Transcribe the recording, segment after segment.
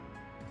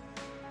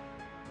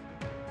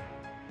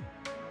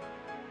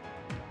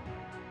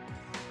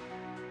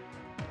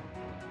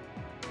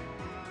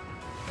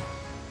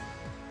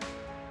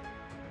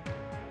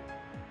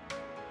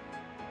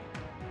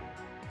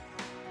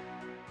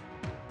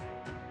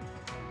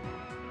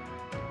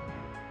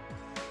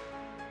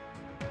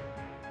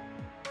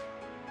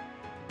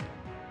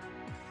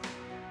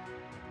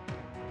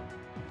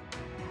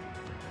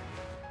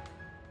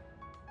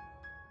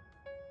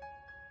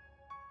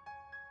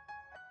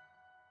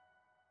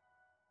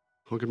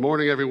Well, good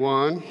morning,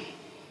 everyone.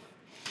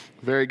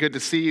 Very good to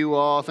see you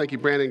all. Thank you,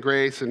 Brandon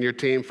Grace and your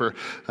team, for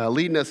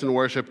leading us in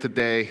worship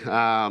today.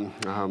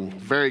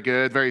 Very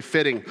good, very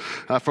fitting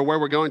for where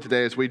we're going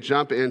today as we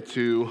jump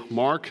into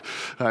Mark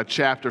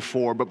chapter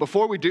 4. But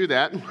before we do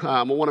that,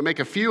 I want to make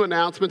a few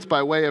announcements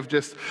by way of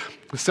just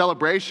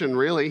celebration,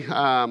 really.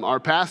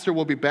 Our pastor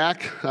will be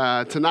back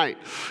tonight,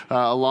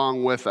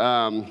 along with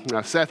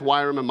Seth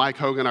Wyram and Mike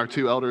Hogan, our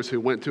two elders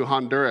who went to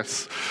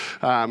Honduras.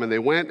 And they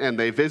went and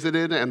they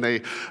visited and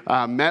they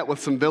met with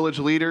some village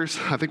leaders.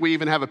 I think we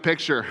even have a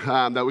picture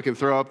that we can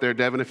throw up there,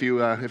 Devin, if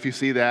you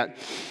see that.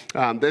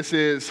 This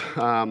is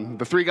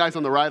the three guys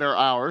on the right are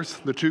ours.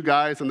 The two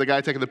guys and the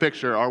guy taking the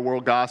picture are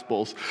World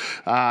Gospels.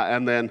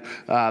 And then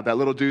that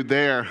little dude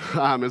there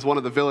is one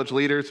of the village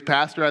leaders,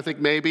 pastor, I think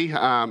maybe.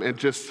 And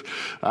just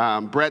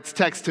Brett's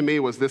text to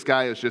me was, this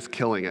guy is just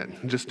killing it,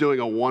 just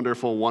doing a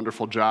wonderful,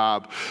 wonderful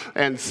job.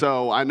 And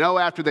so I know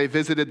after they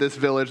visited this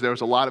village, there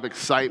was a lot of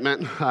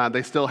excitement.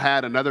 They still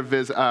had another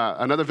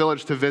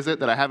village to visit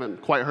that I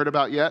haven't quite heard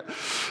about yet.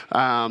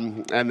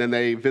 And then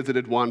they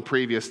visited one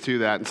previous to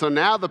that. And so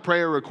now the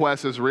prayer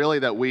request is really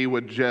that we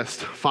would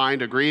just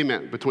find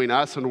agreement between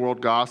us and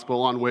World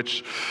Gospel on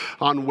which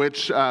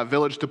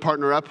village to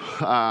partner up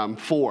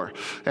for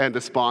and to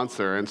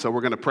sponsor. And so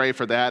we're going to pray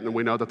for that, and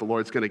we know that the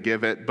Lord's going to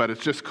give it. But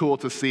it's just cool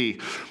to see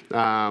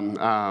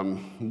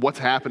what's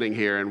happening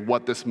here and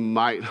what this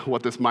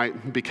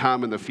might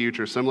become in the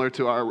future, similar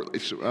to our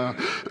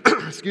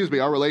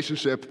our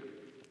relationship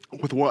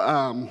with what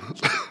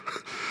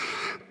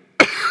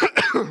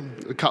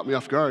it caught me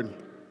off guard.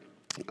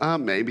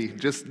 Maybe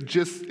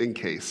just in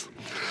case.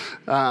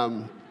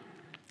 I'm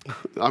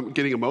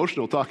getting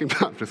emotional talking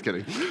about. Just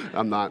kidding.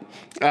 I'm not.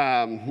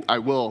 I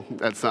will.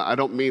 I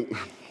don't mean.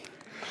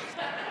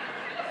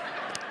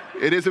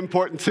 It is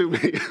important to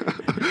me,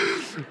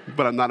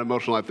 but I'm not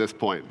emotional at this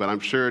point. But I'm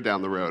sure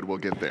down the road we'll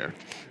get there.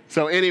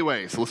 So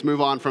anyways, let's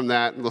move on from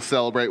that. We'll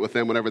celebrate with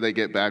them whenever they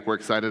get back. We're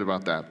excited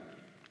about that.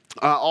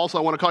 Also,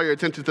 I want to call your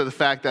attention to the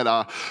fact that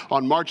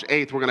on March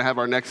 8th, we're going to have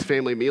our next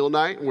family meal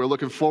night. We're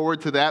looking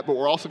forward to that, but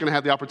we're also going to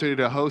have the opportunity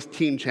to host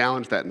Teen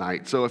Challenge that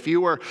night. So if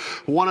you were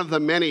one of the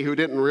many who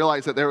didn't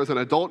realize that there was an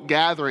adult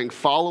gathering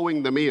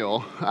following the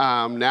meal,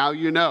 now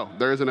you know.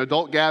 There is an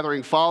adult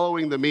gathering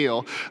following the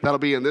meal that'll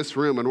be in this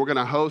room, and we're going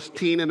to host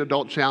Teen and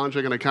Adult Challenge.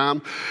 They're going to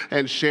come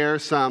and share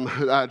some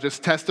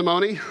just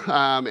testimony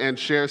and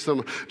share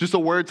just a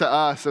word to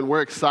us, and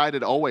we're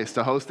excited always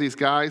to host these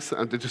guys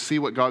and to just see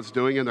what God's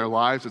doing in their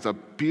lives. It's a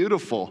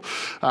beautiful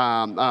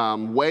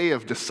way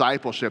of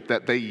discipleship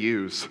that they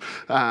use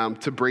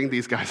to bring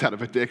these guys out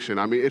of addiction.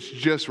 I mean, it's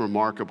just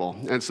remarkable.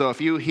 And so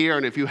if you hear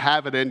and if you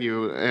have it in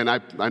you, and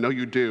I know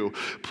you do,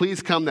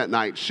 please come that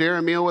night. Share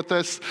a meal with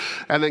us,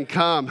 and then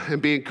come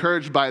and be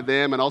encouraged by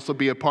them and also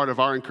be a part of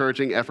our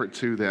encouraging effort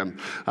to them.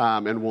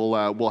 And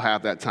we'll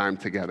have that time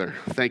together.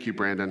 Thank you,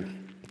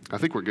 Brandon. I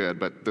think we're good,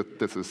 but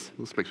this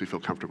makes me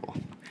feel comfortable.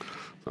 So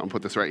I'm going to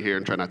put this right here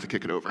and try not to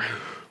kick it over.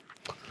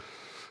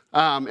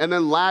 And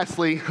then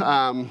lastly,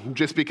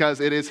 just because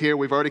it is here,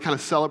 we've already kind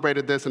of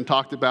celebrated this and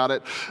talked about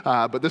it,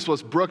 but this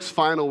was Brooke's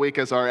final week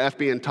as our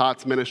FB and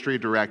TOTS ministry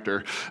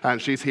director,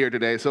 and she's here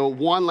today. So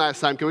one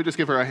last time, can we just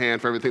give her a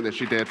hand for everything that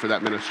she did for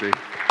that ministry?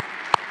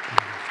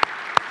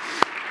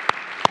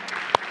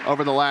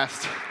 Over the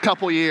last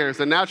couple years,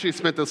 and now she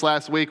spent this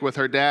last week with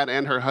her dad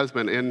and her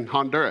husband in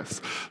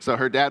Honduras. So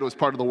her dad was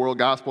part of the World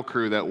Gospel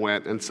crew that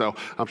went, and so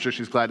I'm sure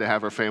she's glad to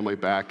have her family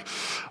back.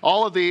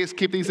 All of these,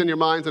 keep these in your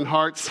minds and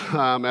hearts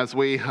as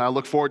we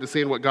look forward to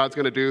seeing what God's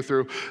going to do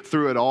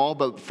through it all.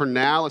 But for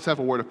now, let's have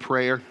a word of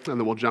prayer, and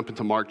then we'll jump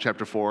into Mark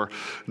chapter 4,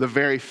 the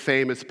very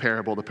famous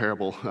parable, the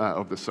parable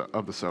of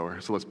the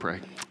sower. So let's pray.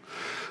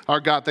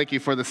 Our God, thank you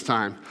for this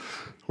time.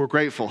 We're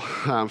grateful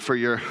for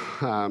your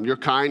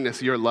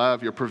kindness, your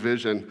love, your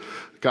provision.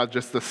 God,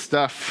 just the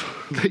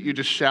stuff that you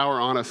just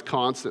shower on us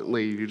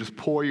constantly. You just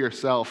pour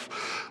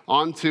yourself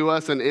onto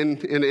us and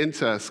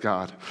into us,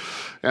 God.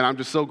 And I'm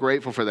just so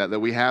grateful for that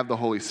we have the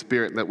Holy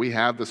Spirit, that we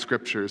have the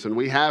Scriptures, and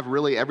we have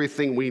really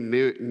everything we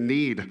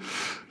need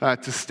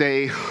to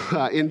stay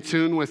in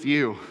tune with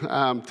you,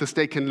 to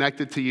stay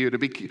connected to you,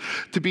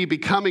 to be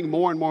becoming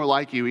more and more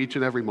like you each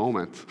and every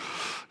moment.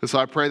 And so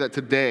I pray that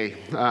today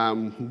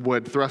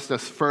would thrust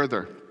us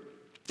further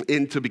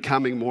into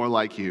becoming more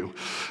like you.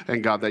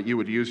 And God, that you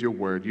would use your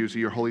word, use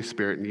your Holy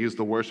Spirit, and use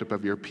the worship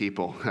of your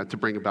people to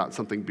bring about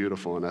something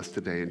beautiful in us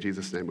today. In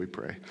Jesus' name we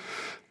pray.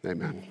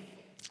 Amen.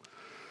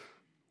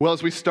 Well,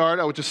 as we start,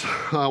 I would just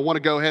want to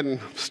go ahead and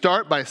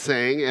start by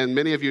saying, and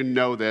many of you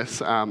know this,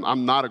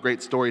 I'm not a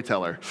great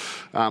storyteller.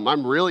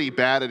 I'm really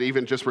bad at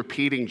even just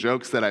repeating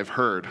jokes that I've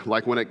heard.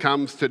 Like when it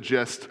comes to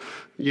just,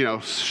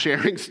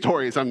 sharing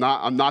stories, I'm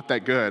not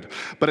that good.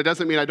 But it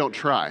doesn't mean I don't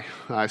try.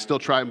 I still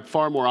try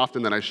far more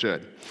often than I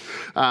should.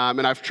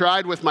 And I've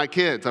tried with my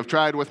kids. I've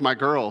tried with my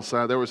girls.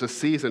 There was a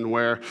season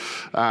where,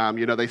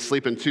 they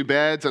sleep in two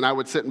beds, and I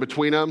would sit in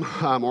between them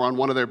or on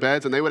one of their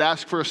beds, and they would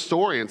ask for a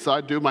story, and so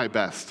I'd do my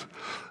best.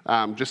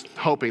 Just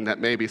hoping that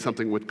maybe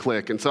something would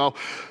click. And so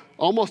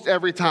almost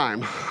every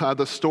time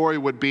the story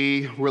would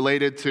be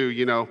related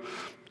to,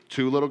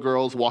 two little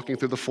girls walking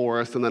through the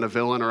forest, and then a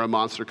villain or a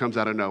monster comes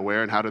out of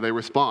nowhere, and how do they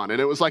respond? And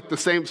it was like the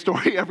same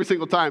story every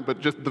single time, but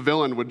just the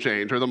villain would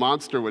change or the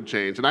monster would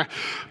change. And I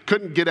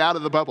couldn't get out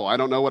of the bubble. I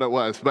don't know what it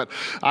was, but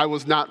I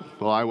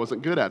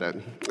wasn't good at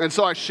it. And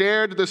so I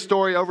shared this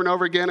story over and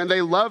over again, and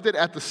they loved it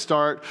at the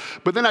start.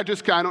 But then I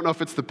don't know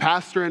if it's the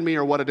pastor in me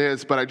or what it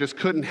is, but I just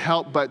couldn't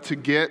help but to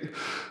get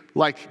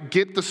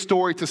the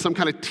story to some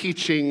kind of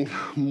teaching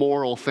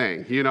moral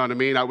thing. You know what I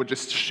mean? I would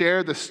just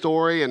share the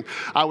story, and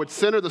I would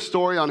center the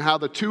story on how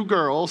the two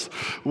girls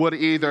would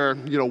either,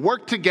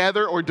 work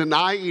together or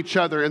deny each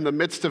other in the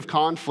midst of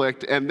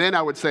conflict. And then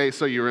I would say,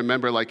 so you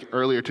remember like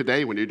earlier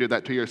today when you did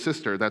that to your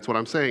sister? That's what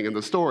I'm saying in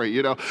the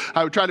story.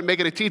 I would try to make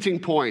it a teaching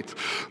point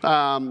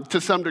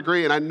to some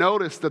degree. And I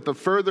noticed that the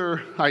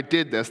further I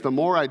did this, the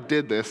more I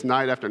did this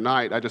night after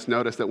night, I just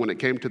noticed that when it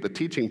came to the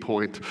teaching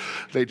point,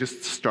 they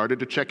just started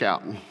to check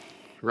out.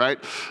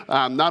 Right?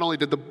 Not only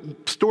did the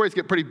stories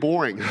get pretty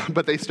boring,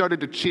 but they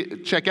started to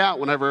check out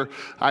whenever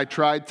I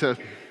tried to,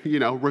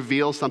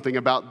 reveal something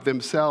about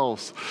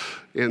themselves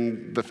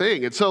in the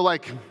thing. And so,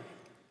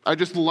 I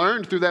just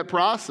learned through that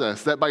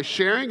process that by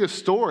sharing a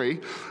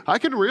story, I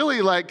can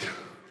really,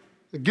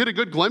 get a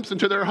good glimpse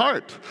into their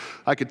heart.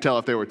 I could tell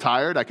if they were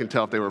tired. I can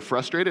tell if they were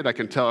frustrated. I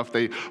can tell if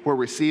they were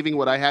receiving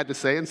what I had to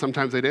say, and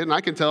sometimes they didn't. I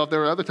can tell if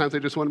there were other times they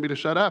just wanted me to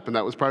shut up, and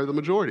that was probably the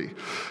majority,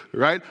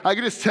 right? I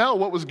could just tell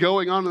what was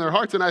going on in their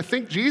hearts, and I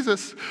think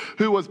Jesus,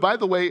 who was, by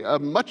the way, a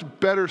much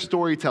better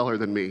storyteller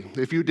than me,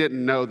 if you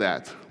didn't know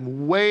that,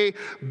 way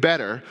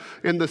better,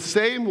 in the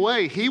same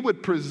way, he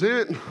would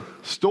present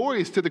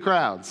stories to the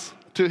crowds,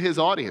 to his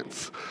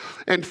audience.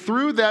 And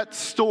through that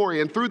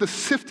story and through the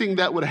sifting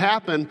that would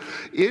happen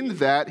in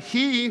that,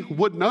 he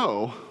would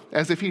know,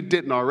 as if he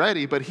didn't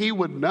already, but he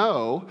would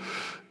know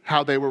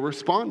how they were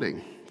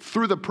responding.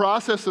 Through the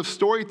process of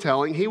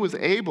storytelling, he was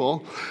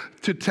able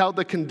to tell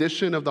the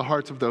condition of the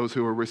hearts of those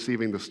who were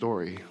receiving the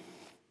story.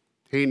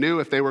 He knew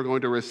if they were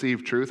going to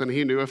receive truth, and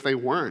he knew if they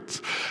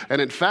weren't. And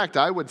in fact,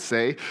 I would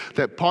say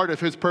that part of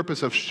his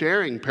purpose of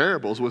sharing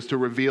parables was to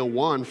reveal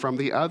one from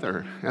the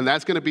other. And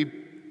that's going to be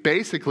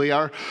basically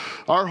our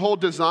whole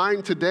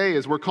design today,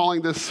 is we're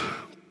calling this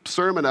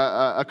sermon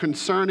a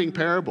concerning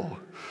parable.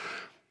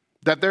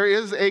 That there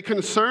is a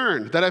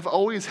concern that I've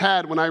always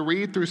had when I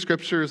read through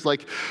scriptures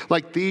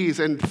like these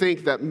and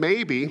think that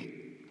maybe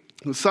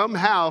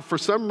somehow, for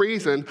some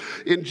reason,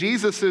 in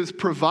Jesus'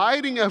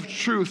 providing of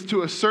truth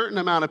to a certain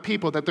amount of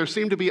people, that there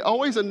seem to be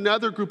always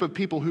another group of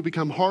people who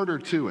become harder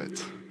to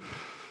it.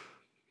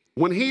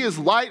 When he is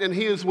light and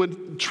he is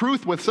with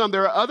truth with some,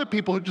 there are other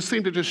people who just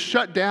seem to just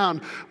shut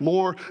down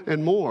more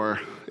and more,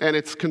 and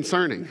it's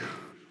concerning.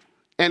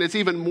 And it's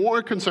even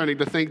more concerning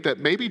to think that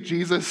maybe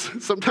Jesus,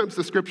 sometimes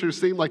the scriptures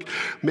seem like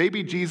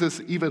maybe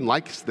Jesus even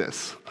likes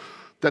this,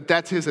 that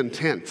that's his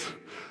intent,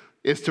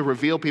 is to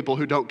reveal people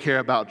who don't care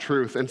about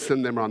truth and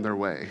send them on their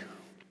way.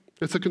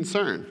 It's a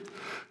concern.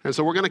 And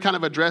so we're going to kind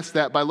of address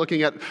that by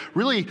looking at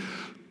really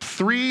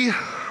three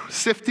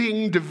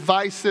sifting,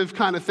 divisive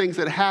kind of things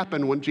that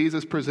happen when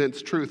Jesus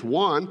presents truth.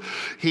 One,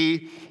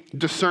 he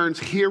discerns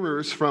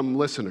hearers from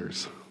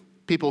listeners.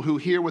 People who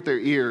hear with their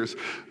ears,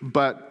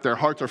 but their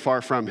hearts are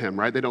far from him,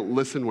 right? They don't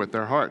listen with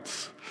their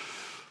hearts.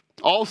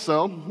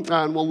 Also,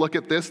 and we'll look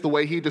at this, the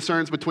way he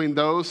discerns between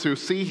those who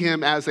see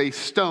him as a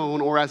stone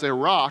or as a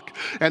rock,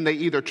 and they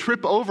either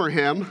trip over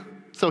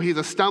him, so he's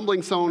a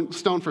stumbling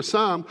stone for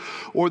some,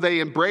 or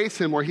they embrace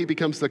him where he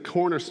becomes the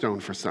cornerstone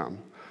for some.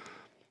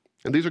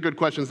 And these are good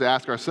questions to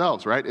ask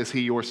ourselves, right? Is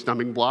he your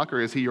stumbling block, or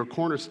is he your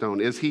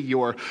cornerstone? Is he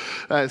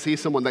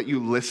someone that you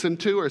listen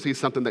to, or is he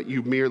something that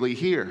you merely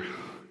hear?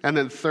 And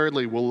then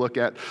thirdly, we'll look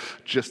at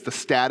just the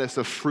status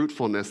of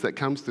fruitfulness that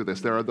comes through this.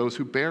 There are those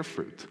who bear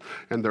fruit,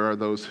 and there are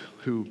those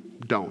who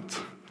don't.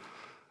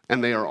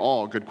 And they are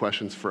all good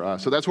questions for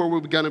us. So that's where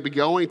we're going to be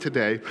going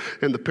today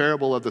in the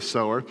parable of the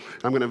sower.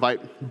 I'm going to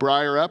invite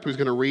Briar up, who's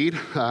going to read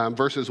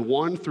verses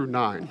 1 through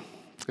 9.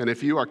 And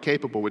if you are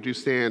capable, would you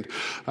stand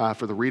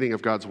for the reading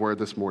of God's word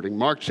this morning?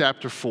 Mark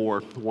chapter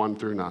 4, 1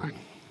 through 9.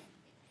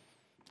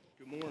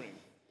 Good morning.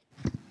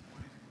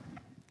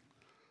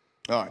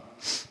 All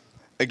right.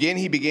 Again,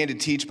 he began to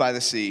teach by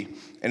the sea,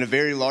 and a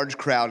very large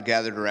crowd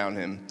gathered around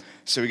him.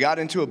 So he got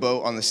into a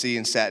boat on the sea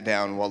and sat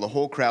down, while the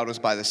whole crowd was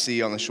by the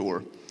sea on the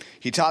shore.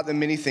 He taught them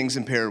many things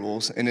in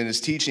parables, and in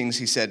his teachings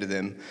he said to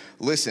them,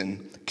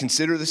 "Listen,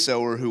 consider the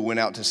sower who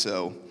went out to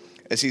sow.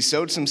 As he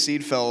sowed, some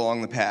seed fell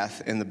along the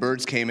path, and the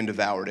birds came and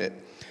devoured it.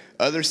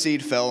 Other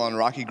seed fell on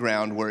rocky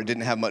ground where it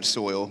didn't have much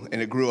soil,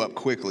 and it grew up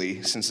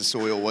quickly, since the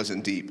soil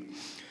wasn't deep.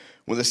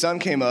 When the sun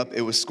came up,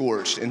 it was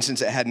scorched, and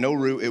since it had no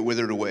root, it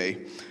withered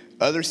away.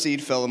 Other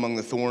seed fell among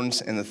the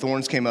thorns, and the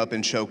thorns came up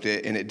and choked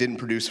it, and it didn't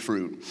produce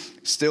fruit.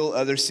 Still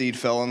other seed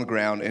fell on the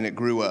ground, and it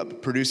grew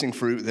up, producing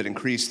fruit that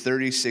increased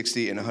 30,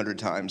 60, and 100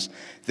 times.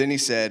 Then he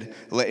said,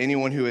 'Let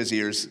anyone who has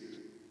ears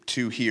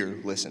to hear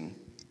listen.'"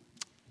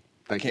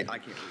 Thank you. I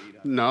can't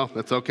read. No,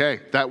 that's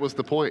okay. That was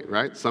the point,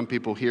 right? Some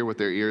people hear with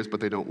their ears,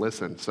 but they don't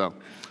listen. So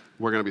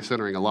we're going to be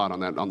centering a lot on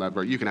that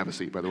verse. You can have a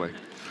seat, by the way.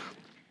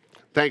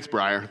 Thanks,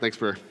 Briar. Thanks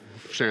for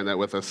sharing that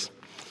with us.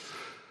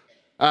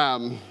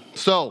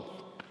 So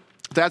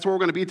that's where we're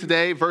going to be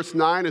today. Verse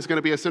 9 is going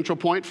to be a central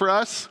point for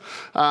us,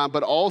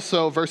 but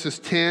also verses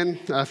 10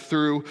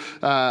 through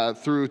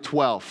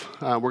 12.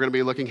 We're going to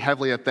be looking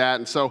heavily at that.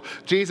 And so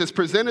Jesus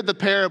presented the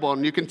parable,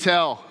 and you can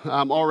tell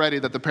already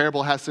that the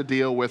parable has to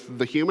deal with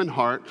the human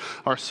heart,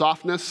 our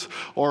softness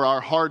or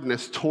our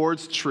hardness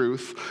towards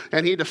truth.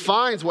 And he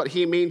defines what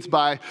he means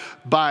by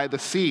the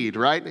seed,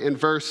 right? In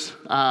verse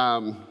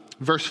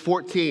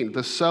 14,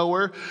 the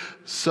sower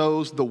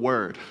sows the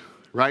word.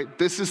 Right?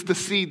 This is the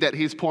seed that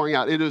he's pouring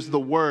out. It is the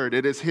word.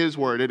 It is his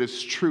word. It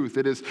is truth.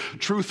 It is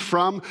truth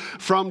from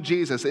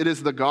Jesus. It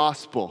is the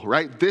gospel,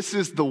 right? This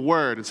is the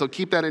word. And so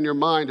keep that in your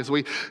mind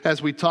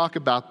as we talk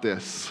about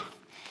this.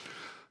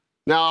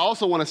 Now, I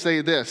also want to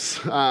say this.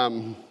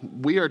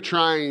 We are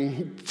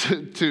trying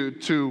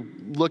to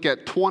look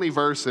at 20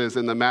 verses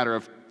in the matter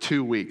of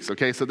 2 weeks,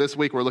 okay? So this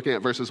week we're looking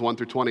at verses 1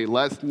 through 20.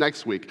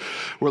 Next week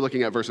we're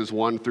looking at verses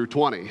 1 through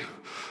 20.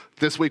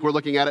 This week, we're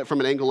looking at it from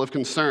an angle of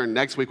concern.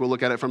 Next week, we'll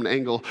look at it from an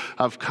angle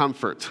of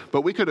comfort. But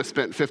we could have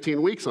spent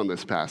 15 weeks on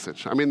this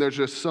passage. I mean, there's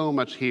just so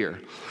much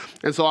here.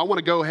 And so I want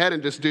to go ahead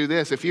and just do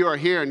this. If you are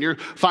here and you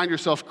find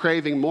yourself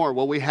craving more,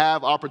 well, we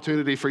have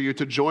opportunity for you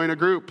to join a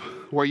group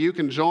where you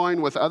can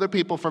join with other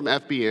people from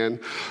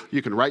FBN.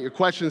 You can write your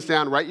questions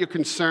down, write your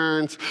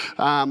concerns,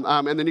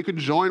 and then you can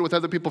join with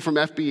other people from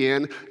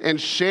FBN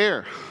and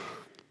share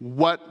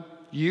what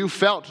you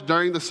felt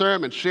during the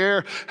sermon.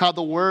 Share how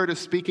the word is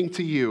speaking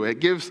to you.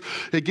 It gives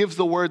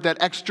the word that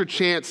extra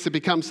chance to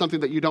become something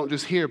that you don't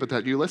just hear, but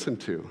that you listen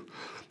to.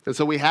 And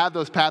so we have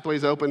those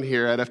pathways open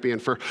here at FBN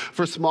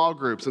for small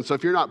groups. And so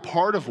if you're not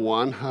part of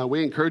one,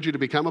 we encourage you to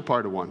become a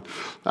part of one.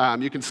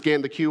 You can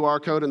scan the QR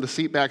code and the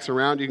seat backs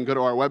around. You can go to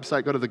our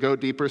website, go to the Go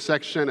Deeper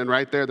section, and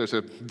right there there's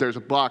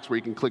a box where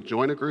you can click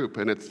Join a Group,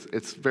 and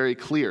it's very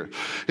clear.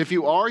 If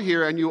you are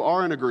here and you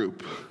are in a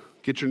group,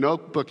 get your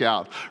notebook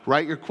out,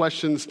 write your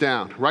questions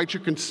down, write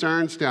your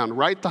concerns down,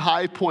 write the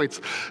high points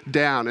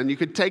down, and you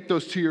could take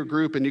those to your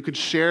group and you could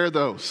share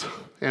those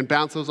and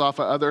bounce those off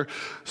of other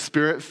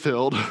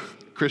spirit-filled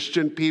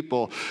Christian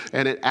people,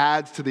 and it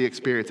adds to the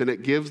experience and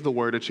it gives the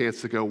word a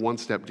chance to go one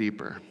step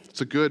deeper.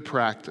 It's a good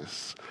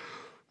practice.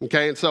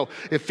 Okay, and so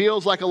it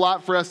feels like a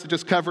lot for us to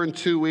just cover in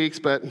 2 weeks,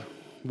 but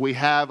we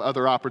have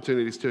other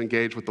opportunities to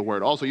engage with the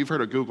word. Also, you've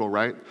heard of Google,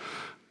 right?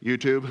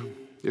 YouTube.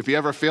 If you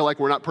ever feel like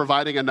we're not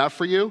providing enough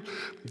for you,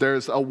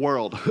 there's a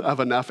world of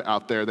enough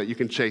out there that you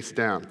can chase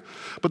down.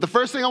 But the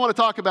first thing I want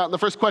to talk about, and the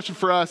first question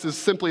for us is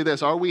simply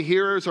this: are we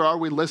hearers or are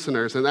we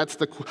listeners? And that's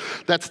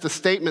the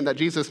statement that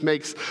Jesus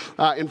makes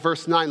in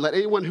verse 9. Let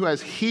anyone who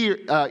has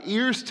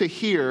ears to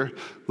hear,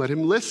 let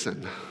him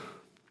listen.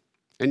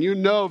 And you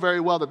know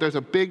very well that there's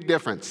a big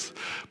difference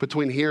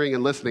between hearing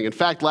and listening. In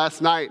fact,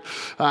 last night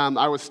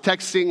I was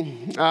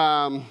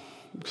texting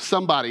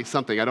somebody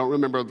something. I don't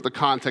remember the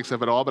context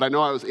of it all, but I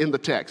know I was in the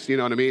text, you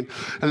know what I mean?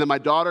 And then my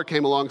daughter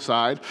came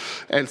alongside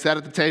and sat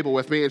at the table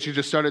with me, and she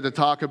just started to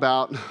talk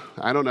about,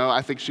 I don't know,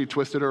 I think she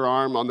twisted her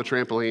arm on the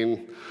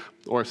trampoline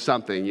or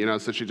something, you know,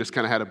 so she just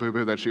kind of had a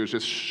boo-boo that she was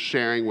just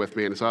sharing with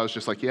me. And so I was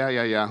just like,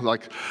 yeah,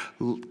 like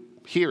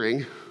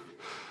hearing.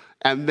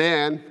 And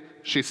then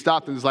she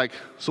stopped and was like,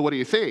 so what do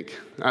you think?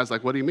 And I was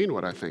like, what do you mean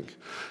what I think?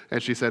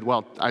 And she said,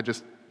 well, I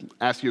just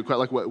ask you a question,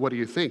 like, what do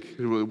you think?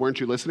 Weren't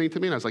you listening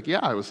to me? And I was like,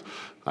 yeah,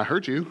 I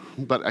heard you,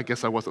 but I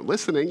guess I wasn't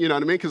listening, you know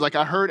what I mean? Because like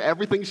I heard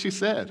everything she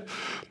said,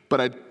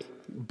 but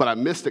I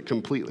missed it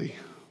completely.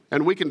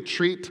 And we can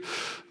treat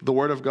the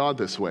Word of God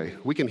this way.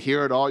 We can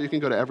hear it all. You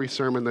can go to every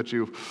sermon that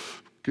you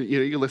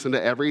listen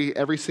to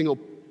every single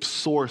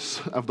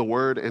source of the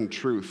Word and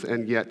truth,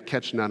 and yet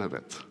catch none of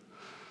it.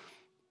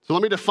 So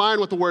let me define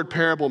what the word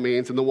parable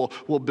means, and then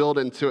we'll build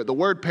into it. The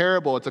word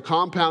parable, it's a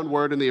compound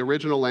word in the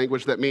original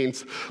language that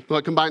means, well,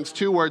 it combines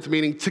two words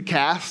meaning to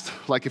cast,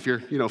 like if you're,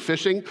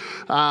 fishing,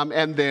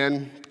 and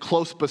then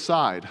close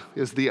beside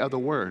is the other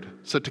word.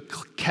 So to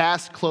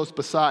cast close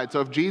beside. So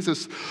if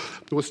Jesus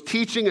was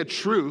teaching a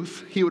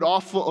truth, he would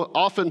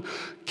often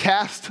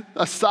cast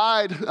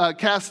alongside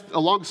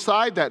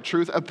that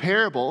truth a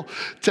parable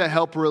to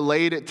help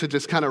relate it to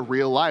just kind of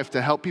real life,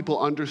 to help people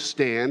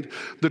understand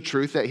the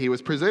truth that he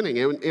was presenting.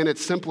 In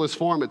its simplest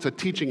form, it's a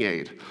teaching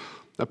aid.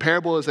 A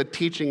parable is a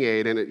teaching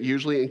aid, and it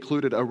usually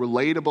included a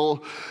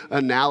relatable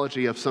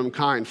analogy of some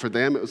kind. For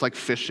them, it was like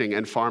fishing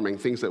and farming,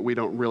 things that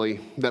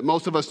that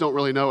most of us don't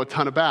really know a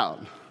ton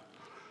about.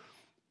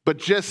 But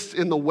just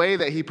in the way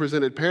that he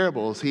presented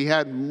parables, he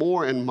had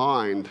more in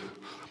mind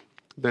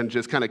than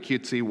just kind of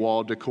cutesy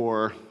wall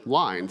decor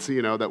lines,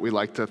 that we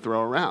like to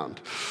throw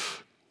around.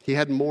 He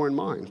had more in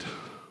mind.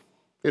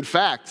 In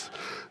fact,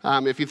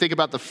 if you think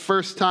about the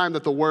first time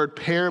that the word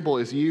parable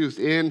is used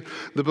in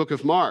the book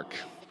of Mark,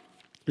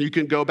 you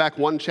can go back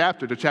one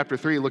chapter to chapter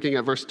 3, looking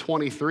at verse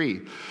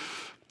 23.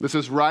 This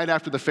is right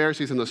after the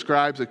Pharisees and the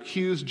scribes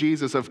accused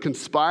Jesus of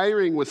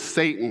conspiring with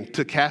Satan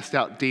to cast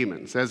out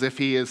demons, as if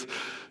he is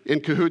in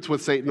cahoots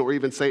with Satan or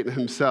even Satan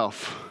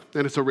himself.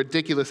 And it's a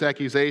ridiculous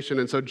accusation.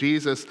 And so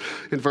Jesus,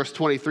 in verse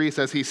 23,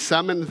 says he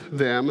summoned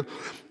them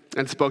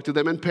and spoke to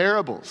them in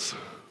parables.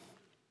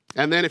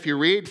 And then if you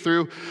read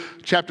through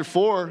chapter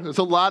 4, there's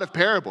a lot of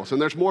parables,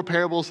 and there's more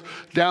parables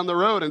down the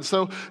road. And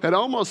so it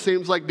almost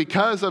seems like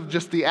because of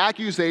just the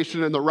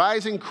accusation and the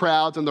rising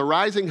crowds and the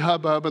rising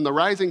hubbub and the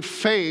rising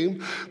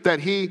fame, that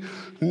he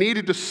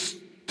needed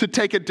to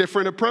take a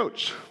different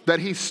approach, that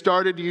he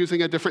started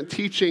using a different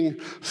teaching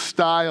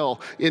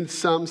style in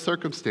some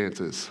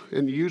circumstances.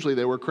 And usually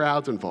there were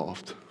crowds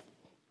involved.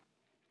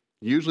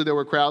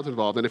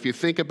 And if you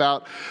think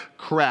about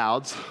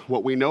crowds,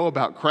 what we know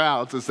about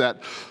crowds is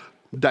that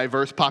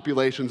diverse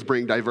populations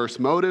bring diverse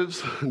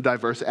motives and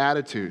diverse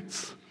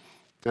attitudes.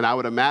 And I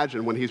would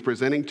imagine when he's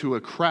presenting to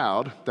a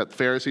crowd that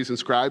Pharisees and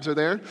scribes are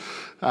there,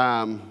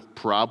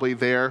 probably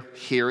there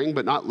hearing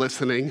but not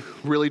listening,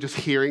 really just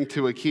hearing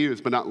to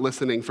accuse but not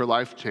listening for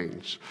life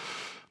change.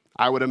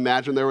 I would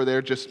imagine there were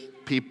there just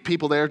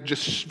people there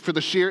just for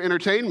the sheer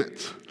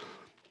entertainment.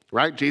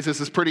 Right? Jesus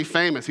is pretty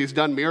famous. He's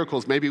done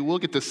miracles. Maybe we'll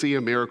get to see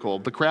a miracle.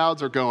 The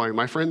crowds are going.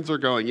 My friends are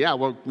going. Yeah,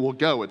 we'll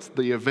go. It's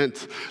the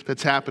event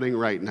that's happening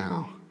right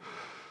now.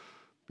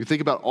 You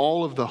think about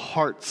all of the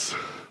hearts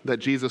that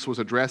Jesus was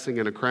addressing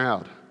in a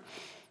crowd.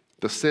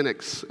 The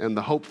cynics and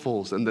the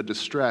hopefuls and the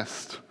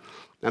distressed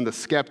and the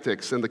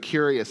skeptics and the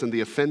curious and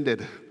the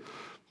offended,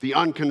 the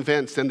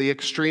unconvinced and the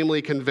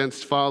extremely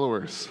convinced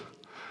followers.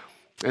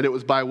 And it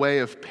was by way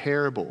of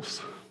parables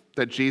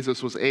that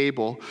Jesus was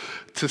able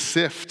to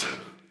sift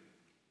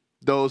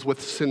those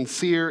with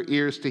sincere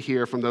ears to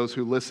hear from those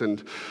who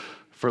listened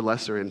for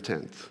lesser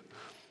intent.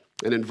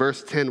 And in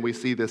verse 10, we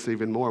see this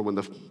even more when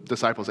the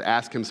disciples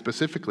ask him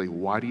specifically,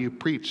 why do you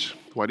preach?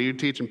 Why do you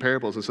teach in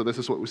parables? And so this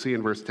is what we see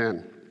in verse 10.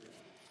 It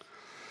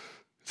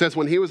says,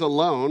 when he was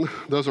alone,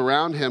 those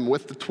around him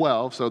with the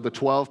 12, so the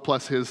 12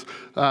 plus his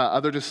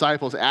other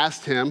disciples,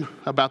 asked him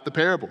about the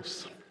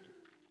parables.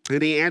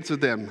 And he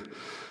answered them,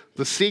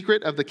 the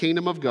secret of the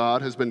kingdom of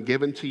God has been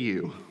given to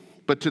you.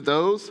 But to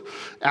those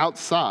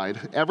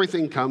outside,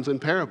 everything comes in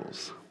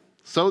parables,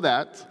 so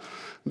that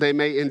they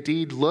may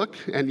indeed look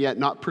and yet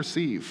not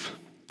perceive.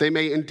 They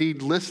may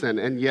indeed listen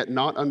and yet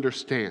not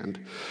understand.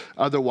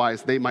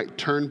 Otherwise, they might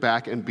turn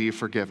back and be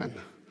forgiven.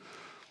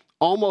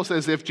 Almost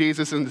as if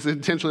Jesus is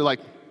intentionally like,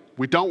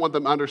 we don't want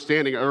them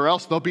understanding or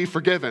else they'll be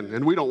forgiven,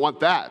 and we don't want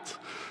that,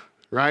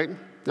 right?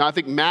 Now, I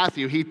think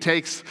Matthew, he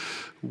takes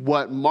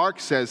what Mark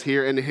says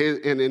here in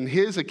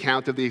his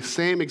account of the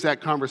same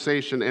exact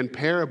conversation and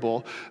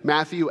parable.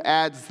 Matthew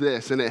adds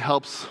this, and it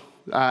helps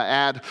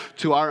add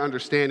to our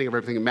understanding of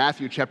everything. In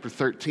Matthew chapter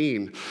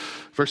 13,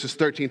 verses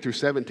 13 through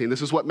 17,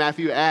 this is what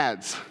Matthew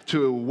adds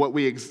to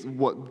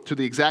to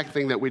the exact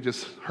thing that we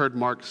just heard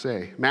Mark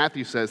say.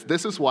 Matthew says,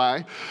 this is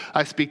why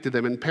I speak to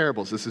them in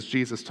parables. This is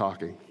Jesus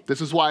talking.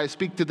 This is why I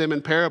speak to them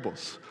in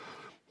parables.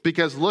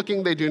 Because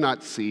looking they do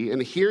not see,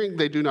 and hearing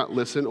they do not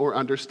listen or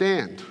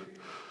understand.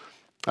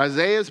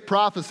 Isaiah's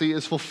prophecy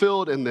is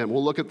fulfilled in them.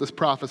 We'll look at this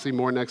prophecy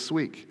more next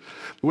week,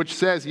 which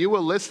says, you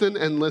will listen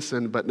and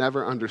listen, but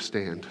never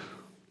understand.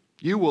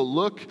 You will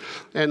look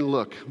and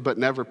look, but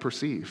never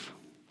perceive.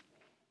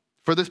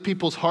 For this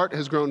people's heart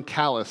has grown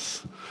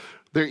callous.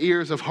 Their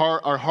ears are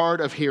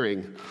hard of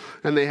hearing,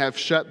 and they have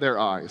shut their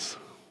eyes.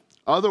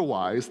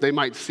 Otherwise, they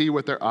might see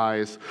with their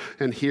eyes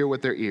and hear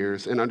with their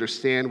ears and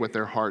understand with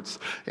their hearts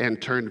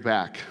and turn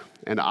back,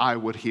 and I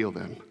would heal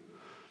them.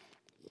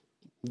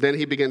 Then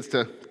he begins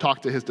to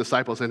talk to his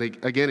disciples, and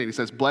he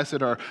says,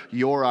 blessed are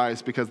your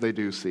eyes because they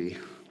do see,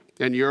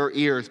 and your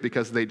ears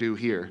because they do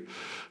hear.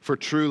 For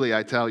truly,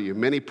 I tell you,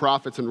 many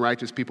prophets and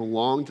righteous people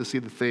long to see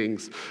the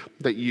things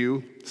that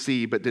you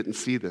see but didn't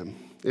see them,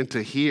 and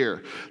to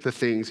hear the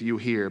things you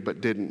hear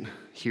but didn't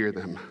hear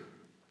them.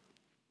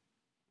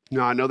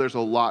 Now, I know there's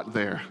a lot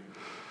there,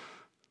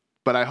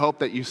 but I hope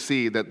that you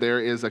see that there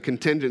is a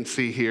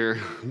contingency here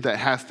that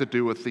has to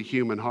do with the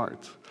human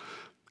heart.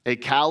 A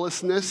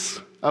callousness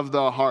of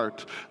the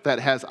heart that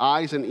has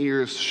eyes and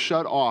ears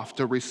shut off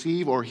to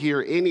receive or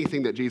hear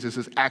anything that Jesus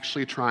is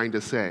actually trying to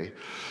say.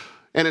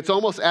 And it's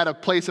almost at a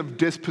place of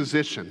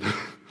disposition,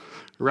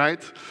 right?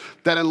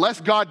 That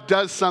unless God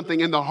does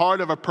something in the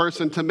heart of a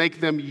person to make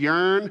them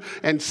yearn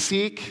and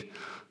seek,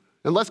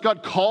 unless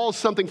God calls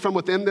something from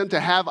within them to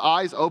have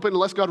eyes open,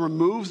 unless God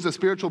removes the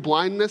spiritual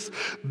blindness,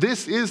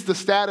 this is the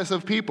status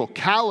of people,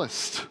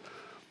 calloused,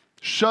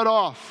 shut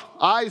off,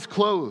 eyes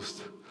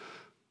closed.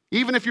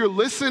 Even if you're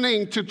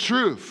listening to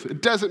truth,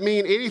 it doesn't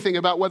mean anything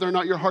about whether or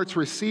not your heart's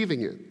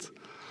receiving it.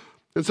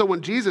 And so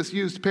when Jesus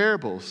used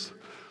parables,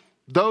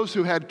 those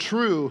who had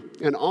true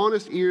and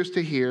honest ears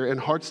to hear and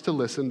hearts to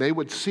listen, they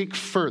would seek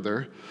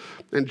further,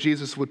 and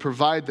Jesus would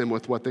provide them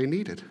with what they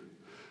needed.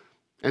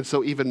 And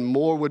so even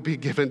more would be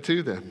given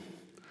to them.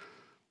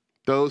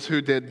 Those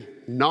who did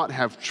not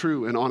have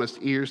true and honest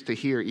ears to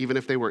hear, even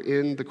if they were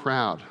in the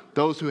crowd,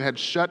 those who had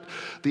shut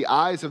the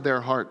eyes of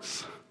their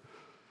hearts,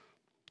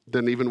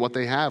 then even what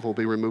they have will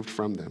be removed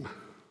from them.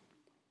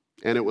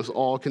 And it was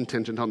all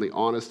contingent on the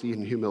honesty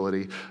and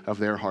humility of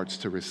their hearts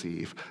to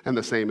receive. And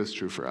the same is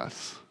true for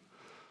us.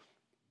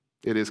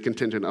 It is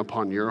contingent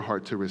upon your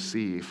heart to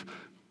receive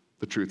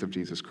the truth of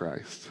Jesus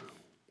Christ.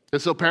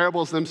 And so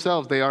parables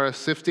themselves, they are a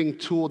sifting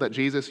tool that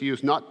Jesus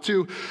used, not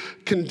to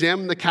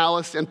condemn the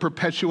callous and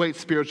perpetuate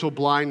spiritual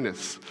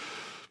blindness.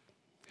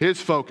 His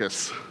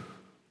focus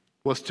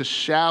was to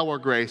shower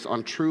grace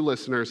on true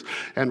listeners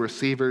and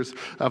receivers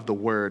of the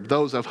word,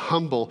 those of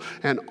humble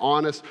and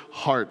honest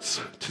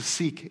hearts to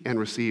seek and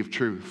receive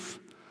truth.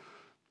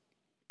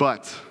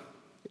 But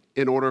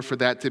in order for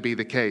that to be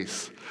the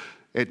case,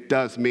 it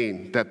does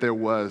mean that there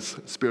was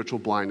spiritual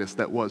blindness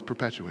that was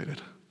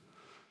perpetuated,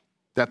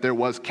 that there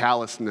was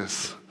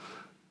callousness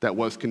that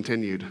was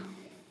continued.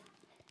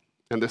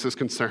 And this is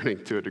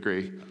concerning to a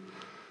degree.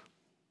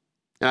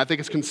 And I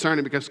think it's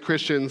concerning because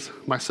Christians,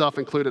 myself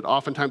included,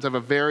 oftentimes have a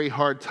very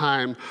hard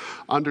time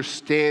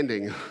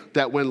understanding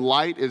that when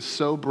light is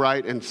so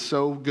bright and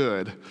so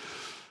good,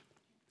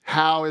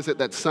 how is it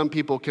that some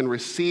people can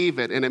receive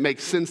it and it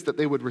makes sense that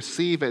they would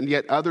receive it, and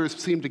yet others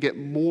seem to get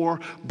more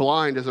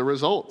blind as a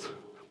result,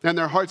 and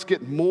their hearts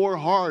get more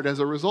hard as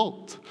a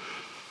result?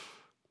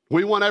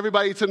 We want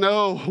everybody to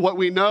know what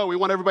we know. We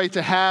want everybody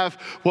to have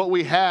what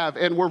we have.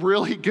 And we're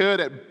really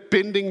good at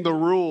bending the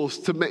rules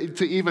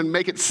to even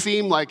make it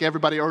seem like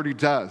everybody already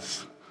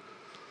does.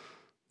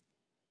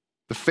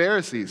 The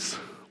Pharisees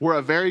were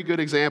a very good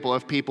example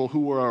of people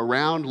who were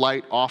around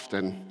light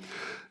often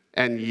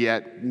and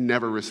yet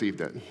never received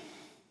it.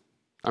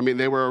 I mean,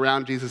 they were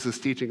around Jesus'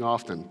 teaching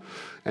often,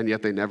 and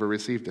yet they never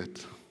received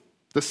it.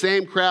 The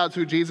same crowds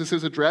who Jesus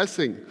is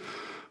addressing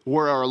they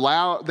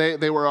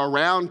were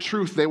around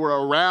truth, they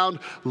were around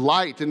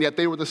light, and yet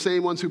they were the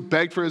same ones who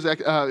begged for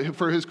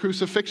his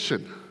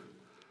crucifixion.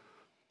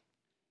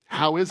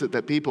 How is it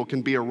that people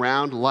can be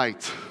around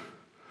light,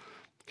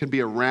 can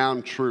be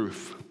around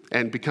truth,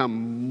 and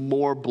become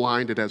more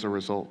blinded as a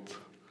result?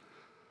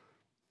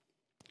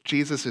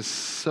 Jesus is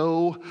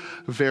so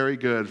very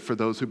good for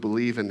those who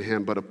believe in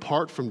him, but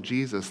apart from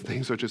Jesus,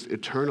 things are just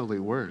eternally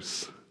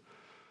worse.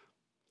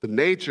 The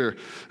nature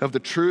of the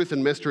truth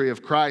and mystery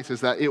of Christ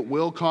is that it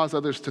will cause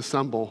others to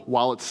stumble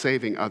while it's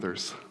saving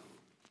others.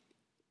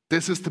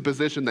 This is the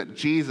position that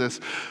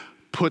Jesus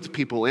puts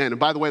people in. And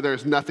by the way,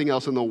 there's nothing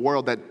else in the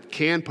world that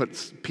can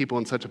put people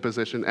in such a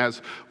position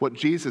as what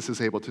Jesus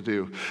is able to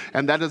do.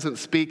 And that doesn't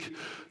speak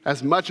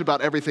as much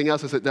about everything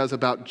else as it does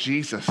about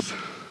Jesus.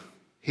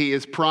 He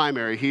is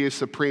primary. He is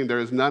supreme. There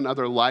is none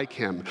other like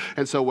him.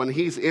 And so when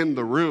he's in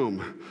the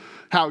room,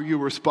 how you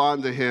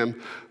respond to him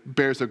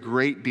bears a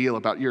great deal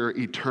about your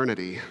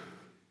eternity,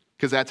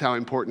 because that's how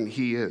important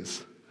he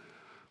is.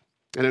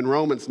 And in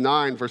Romans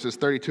 9, verses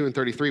 32 and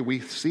 33,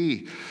 we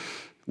see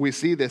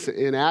this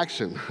in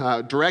action,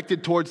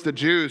 directed towards the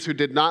Jews who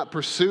did not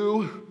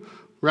pursue,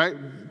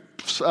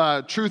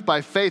 truth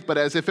by faith, but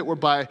as if it were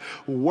by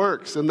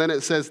works. And then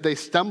it says they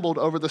stumbled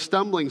over the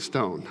stumbling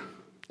stone.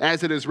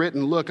 As it is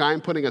written, look, I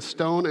am putting a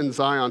stone in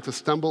Zion to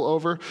stumble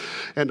over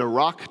and a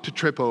rock to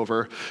trip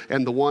over,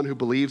 and the one who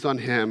believes on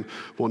him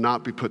will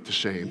not be put to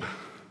shame.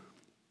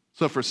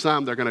 So for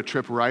some, they're going to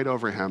trip right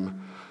over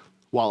him,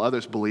 while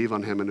others believe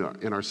on him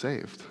and are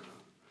saved.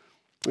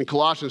 In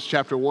Colossians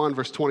chapter 1,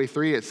 verse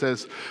 23, it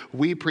says,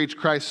 we preach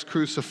Christ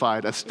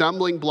crucified, a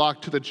stumbling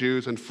block to the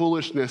Jews and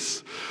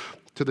foolishness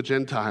to the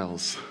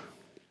Gentiles.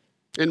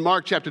 In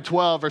Mark chapter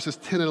 12, verses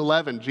 10 and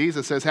 11,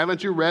 Jesus says,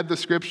 haven't you read the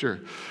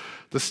scripture?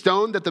 The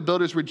stone that the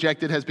builders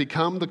rejected has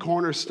become the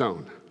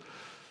cornerstone.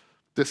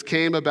 This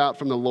came about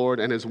from the Lord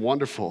and is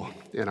wonderful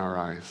in our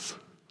eyes.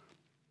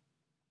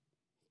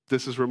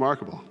 This is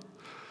remarkable.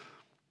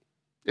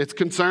 It's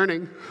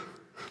concerning,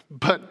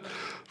 but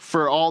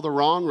for all the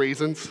wrong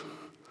reasons,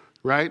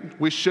 right?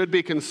 We should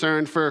be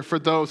concerned for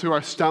those who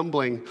are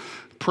stumbling,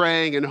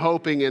 praying and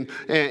hoping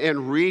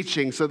and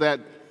reaching so that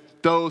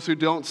those who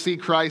don't see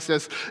Christ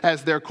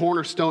as their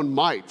cornerstone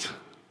might.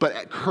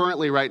 But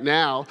currently, right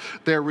now,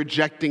 they're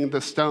rejecting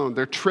the stone.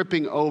 They're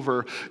tripping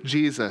over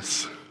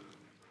Jesus.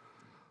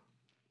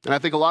 And I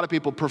think a lot of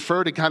people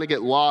prefer to kind of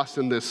get lost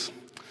in this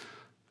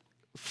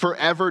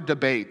forever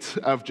debate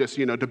of just,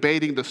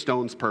 debating the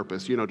stone's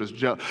purpose.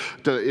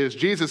 Is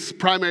Jesus'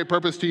 primary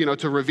purpose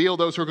to reveal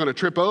those who are going to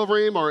trip over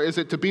him, or is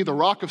it to be the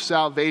rock of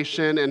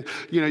salvation? And,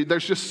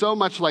 there's just so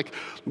much like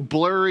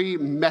blurry,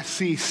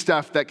 messy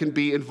stuff that can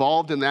be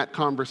involved in that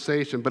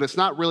conversation. But it's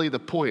not really the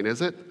point,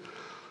 is it?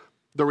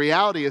 The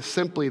reality is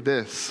simply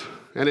this,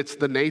 and it's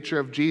the nature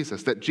of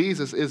Jesus, that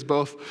Jesus is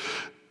both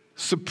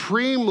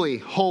supremely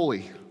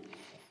holy,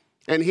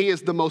 and he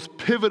is the most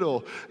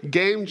pivotal,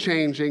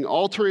 game-changing,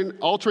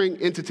 altering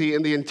entity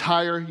in the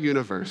entire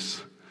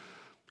universe.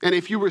 And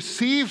if you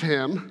receive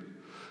him,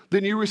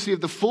 then you receive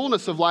the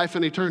fullness of life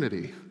and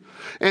eternity.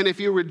 And if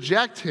you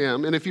reject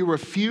him, and if you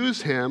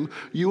refuse him,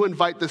 you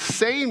invite the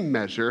same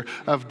measure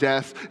of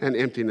death and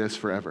emptiness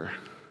forever.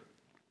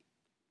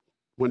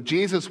 When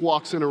Jesus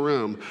walks in a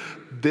room,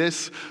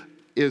 this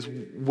is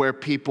where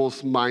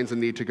people's minds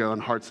need to go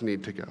and hearts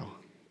need to go.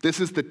 This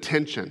is the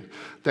tension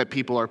that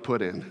people are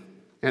put in.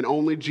 And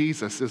only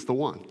Jesus is the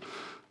one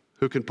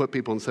who can put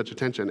people in such a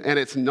tension. And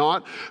it's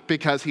not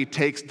because he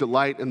takes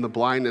delight in the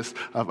blindness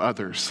of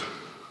others.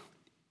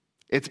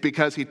 It's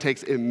because he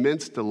takes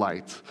immense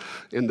delight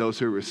in those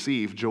who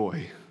receive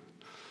joy,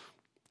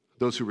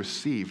 those who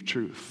receive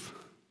truth.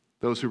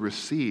 those who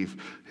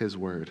receive his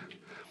word.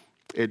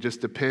 It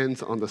just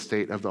depends on the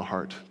state of the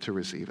heart to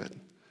receive it.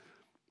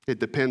 It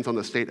depends on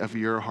the state of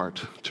your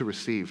heart to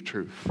receive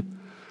truth.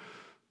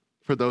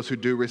 For those who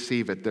do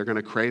receive it, they're going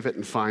to crave it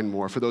and find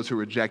more. For those who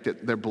reject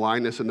it, their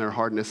blindness and their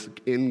hardness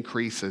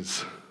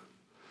increases.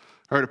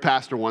 I heard a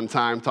pastor one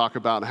time talk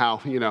about how,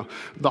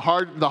 the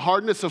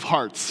hardness of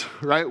hearts,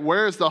 right?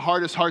 Where is the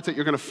hardest hearts that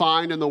you're going to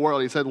find in the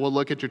world? He said, well,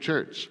 look at your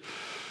church.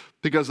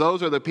 Because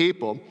those are the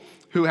people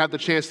who have the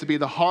chance to be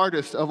the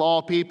hardest of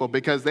all people,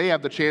 because they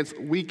have the chance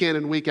week in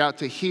and week out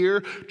to hear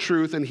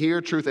truth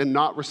and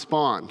not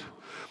respond.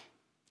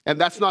 And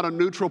that's not a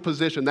neutral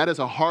position. That is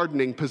a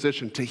hardening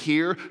position. To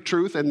hear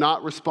truth and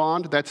not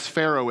respond, that's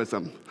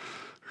Pharaohism,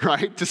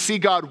 right? To see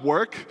God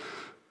work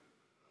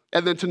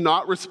and then to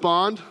not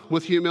respond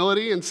with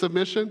humility and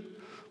submission,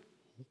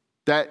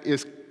 that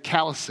is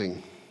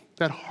callousing.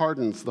 That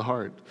hardens the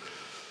heart.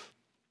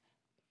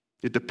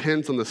 It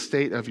depends on the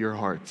state of your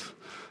heart,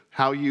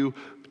 how you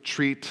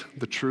treat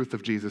the truth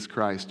of Jesus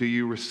Christ. Do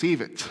you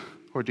receive it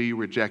or do you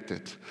reject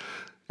it?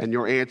 And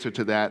your answer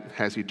to that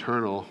has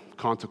eternal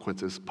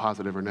consequences,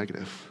 positive or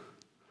negative.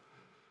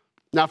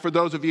 Now, for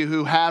those of you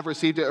who have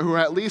received it, who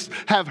at least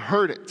have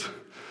heard it,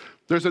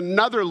 there's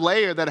another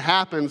layer that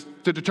happens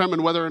to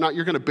determine whether or not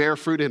you're going to bear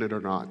fruit in it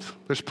or not.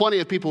 There's plenty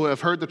of people who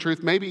have heard the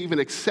truth, maybe even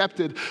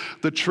accepted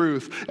the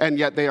truth, and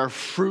yet they are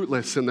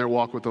fruitless in their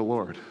walk with the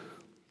Lord.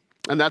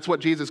 And that's what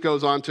Jesus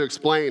goes on to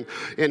explain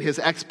in his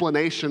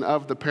explanation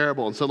of the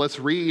parable. And so let's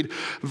read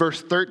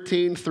verse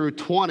 13 through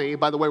 20.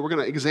 By the way, we're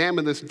going to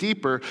examine this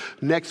deeper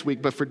next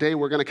week, but for today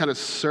we're going to kind of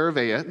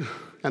survey it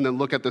and then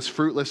look at this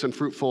fruitless and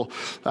fruitful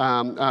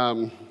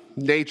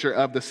nature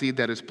of the seed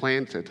that is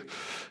planted.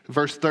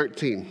 Verse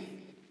 13.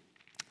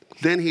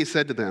 Then he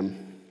said to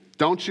them,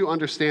 "Don't you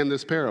understand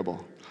this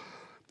parable?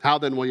 How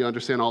then will you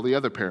understand all the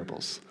other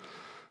parables?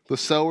 The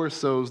sower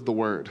sows the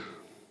word.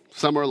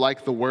 Some are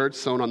like the word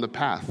sown on the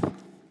path.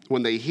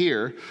 When they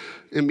hear,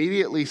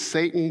 immediately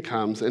Satan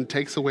comes and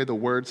takes away the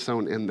word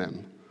sown in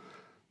them.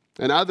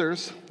 And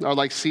others are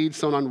like seed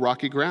sown on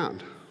rocky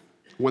ground.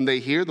 When they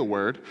hear the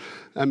word,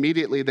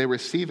 immediately they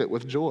receive it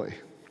with joy.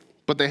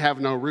 But they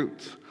have no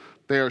root.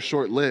 They are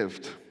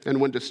short-lived. And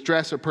when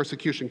distress or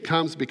persecution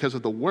comes because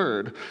of the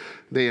word,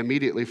 they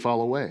immediately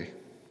fall away.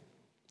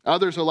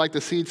 Others are like the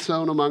seed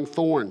sown among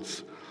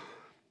thorns.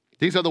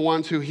 These are the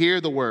ones who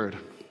hear the word.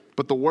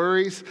 But the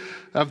worries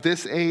of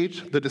this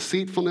age, the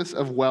deceitfulness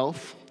of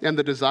wealth, and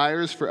the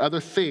desires for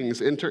other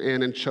things enter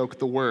in and choke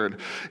the word,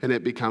 and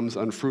it becomes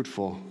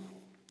unfruitful.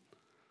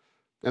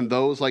 And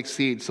those like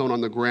seed sown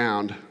on the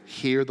ground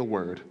hear the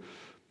word,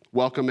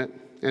 welcome it,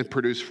 and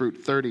produce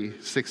fruit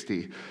 30,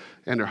 60,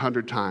 and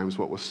 100 times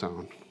what was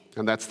sown.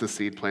 And that's the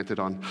seed planted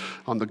on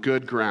the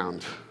good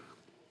ground,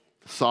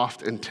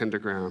 soft and tender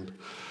ground.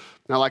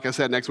 Now, like I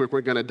said, next week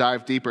we're going to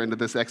dive deeper into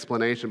this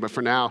explanation. But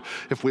for now,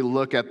 if we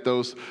look at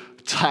those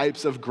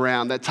types of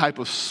ground, that type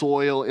of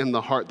soil in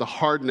the heart, the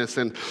hardness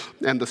and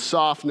the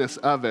softness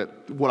of it,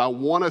 what I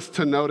want us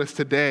to notice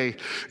today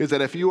is that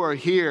if you are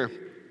here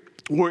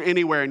or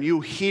anywhere and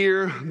you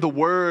hear the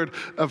word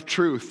of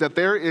truth, that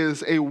there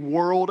is a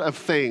world of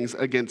things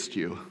against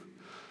you.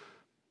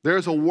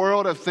 There's a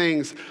world of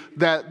things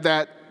that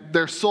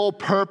their sole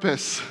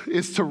purpose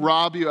is to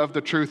rob you of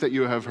the truth that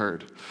you have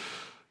heard.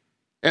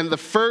 And the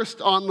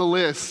first on the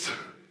list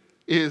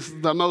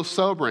is the most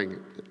sobering.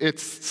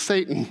 It's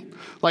Satan.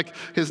 Like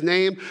his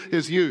name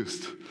is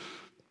used.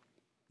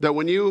 That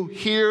when you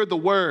hear the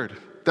word,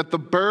 that the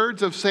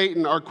birds of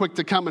Satan are quick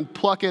to come and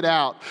pluck it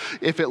out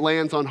if it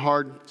lands on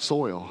hard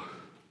soil.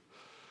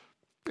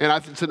 And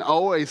it's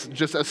always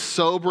just a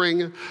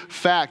sobering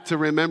fact to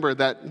remember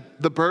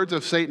that the birds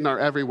of Satan are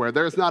everywhere.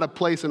 There is not a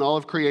place in all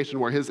of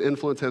creation where his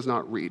influence has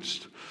not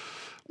reached.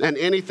 And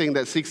anything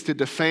that seeks to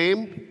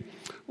defame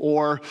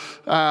or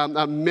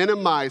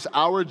minimize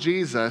our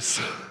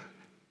Jesus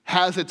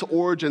has its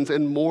origins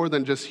in more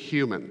than just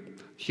human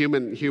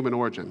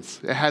origins.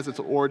 It has its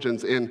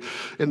origins in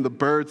the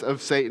birds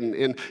of Satan,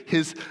 in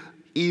his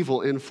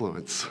evil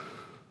influence.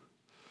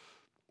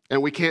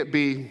 And we can't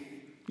be,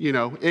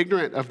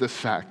 ignorant of this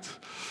fact.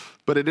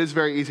 But it is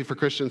very easy for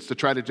Christians to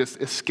try to just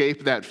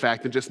escape that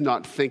fact and just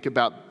not think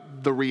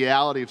about the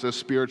realities of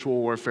spiritual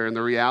warfare and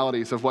the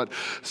realities of what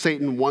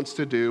Satan wants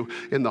to do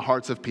in the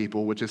hearts of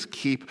people, which is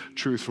keep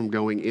truth from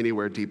going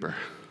anywhere deeper.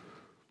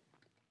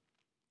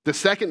 The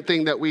second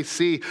thing that we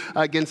see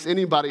against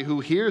anybody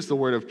who hears the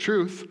word of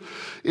truth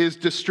is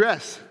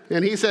distress.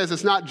 And he says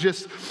it's not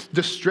just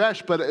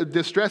distress, but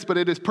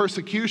it is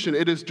persecution.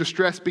 It is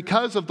distress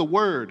because of the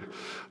word.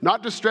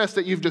 Not distress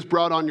that you've just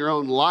brought on your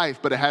own life,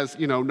 but it has,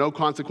 no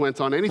consequence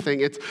on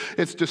anything.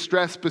 It's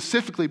distress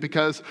specifically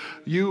because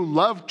you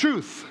love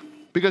truth,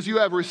 because you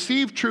have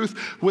received truth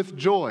with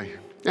joy.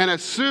 And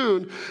as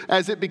soon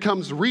as it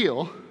becomes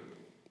real,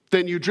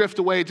 then you drift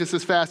away just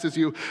as fast as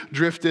you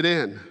drifted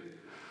in.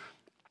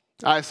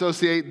 I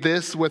associate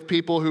this with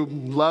people who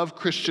love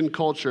Christian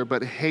culture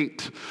but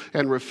hate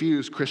and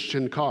refuse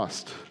Christian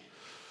cost.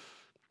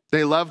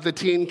 They love the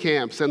teen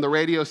camps and the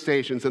radio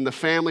stations and the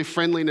family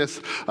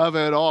friendliness of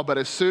it all. But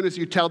as soon as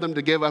you tell them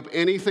to give up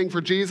anything for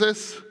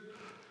Jesus,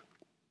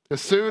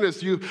 as soon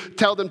as you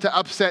tell them to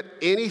upset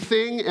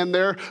anything in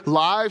their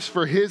lives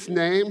for his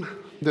name,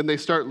 then they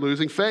start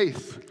losing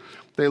faith.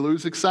 They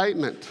lose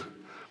excitement,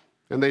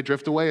 and they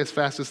drift away as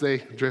fast as they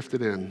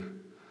drifted in.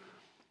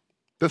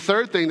 The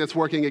third thing that's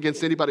working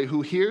against anybody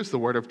who hears the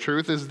word of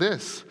truth is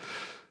this.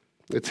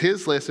 It's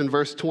his list in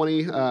verse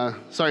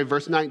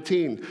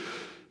 19.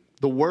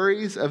 The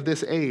worries of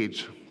this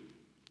age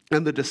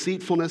and the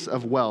deceitfulness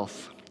of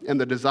wealth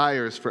and the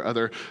desires for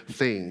other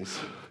things.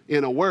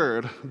 In a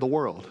word, the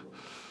world.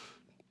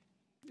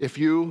 If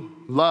you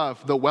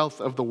love the wealth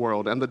of the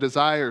world and the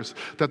desires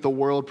that the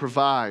world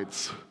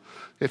provides,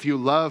 if you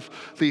love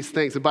these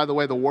things, and by the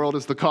way, the world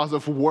is the cause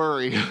of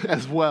worry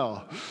as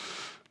well.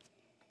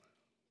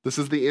 This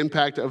is the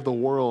impact of the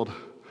world,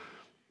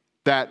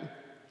 that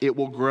it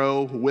will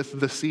grow with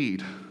the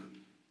seed.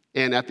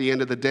 And at the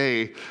end of the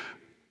day,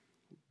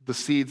 the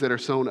seeds that are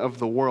sown of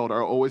the world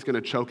are always going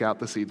to choke out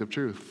the seeds of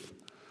truth.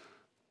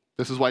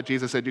 This is why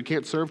Jesus said you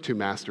can't serve two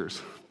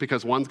masters,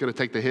 because one's going to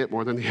take the hit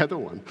more than the other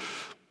one.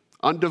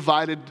 A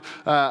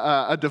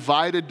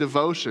divided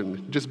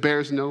devotion just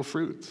bears no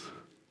fruits.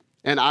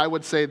 And I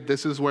would say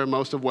this is where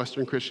most of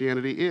Western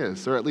Christianity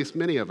is, or at least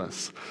many of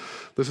us.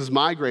 This is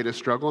my greatest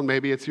struggle, and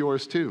maybe it's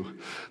yours too,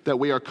 that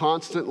we are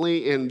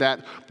constantly in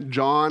that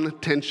John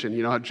tension.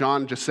 You know how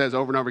John just says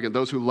over and over again,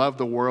 those who love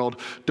the world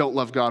don't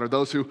love God, or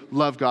those who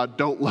love God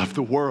don't love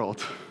the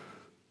world.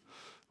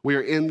 We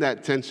are in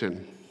that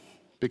tension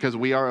because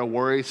we are a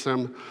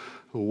worrisome,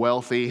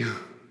 wealthy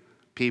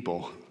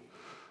people.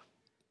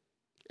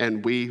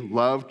 And we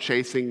love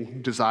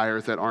chasing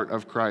desires that aren't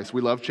of Christ.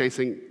 We love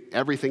chasing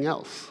everything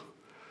else.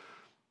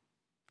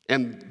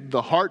 And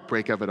the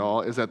heartbreak of it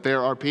all is that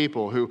there are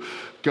people who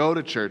go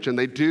to church and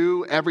they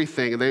do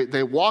everything. And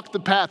they walk the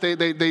path. They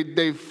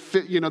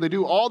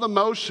do all the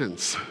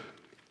motions.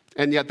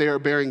 And yet they are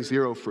bearing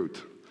zero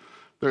fruit.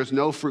 There's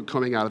no fruit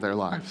coming out of their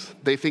lives.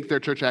 They think their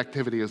church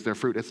activity is their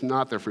fruit. It's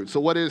not their fruit. So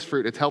what is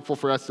fruit? It's helpful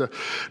for us to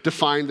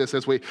define this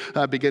as we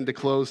begin to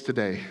close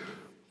today.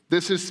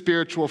 This is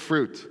spiritual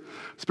fruit.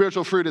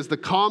 Spiritual fruit is the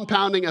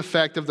compounding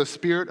effect of the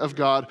Spirit of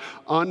God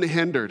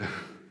unhindered.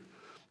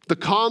 The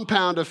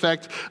compound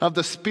effect of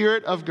the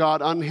Spirit of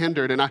God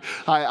unhindered. And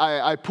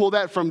I pull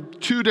that from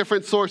two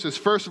different sources.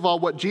 First of all,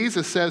 what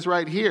Jesus says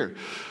right here.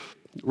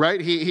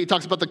 Right? He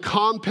talks about the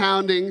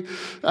compounding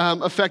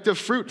effect of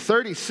fruit.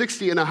 30,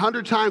 60, and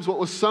 100 times what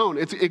was sown.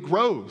 It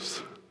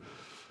grows.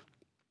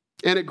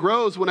 And it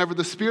grows whenever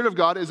the Spirit of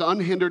God is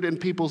unhindered in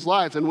people's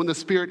lives. And when the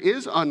Spirit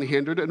is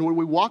unhindered, and when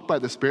we walk by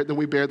the Spirit, then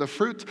we bear the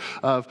fruit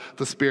of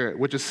the Spirit,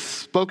 which is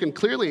spoken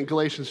clearly in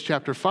Galatians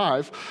chapter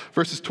 5,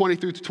 verses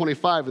 23 to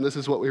 25. And this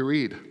is what we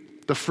read.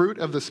 The fruit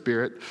of the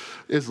Spirit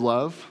is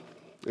love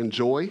and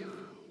joy,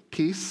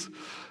 peace,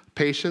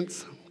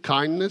 patience,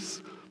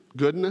 kindness,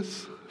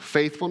 goodness,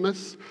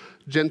 faithfulness,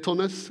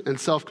 gentleness, and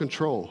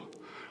self-control.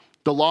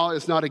 The law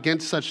is not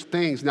against such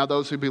things. Now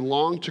those who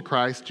belong to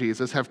Christ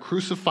Jesus have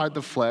crucified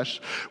the flesh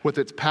with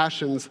its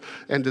passions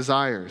and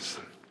desires.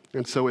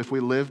 And so if we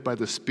live by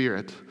the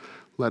Spirit,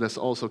 let us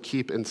also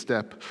keep in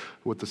step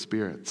with the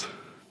Spirit.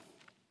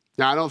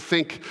 Now, I don't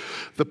think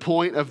the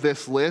point of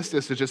this list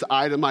is to just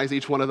itemize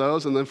each one of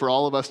those and then for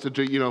all of us to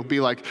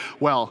be like,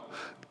 well,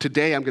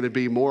 today I'm going to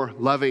be a more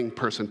loving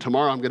person.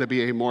 Tomorrow I'm going to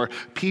be a more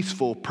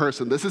peaceful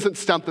person. This isn't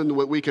something that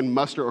we can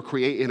muster or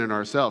create in and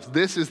ourselves.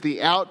 This is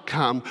the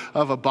outcome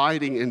of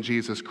abiding in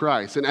Jesus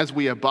Christ. And as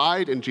we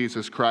abide in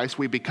Jesus Christ,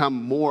 we become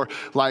more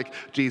like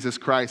Jesus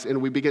Christ,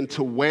 and we begin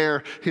to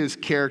wear his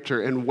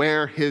character and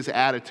wear his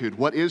attitude.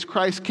 What is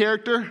Christ's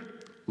character?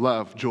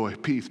 Love, joy,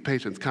 peace,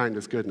 patience,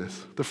 kindness,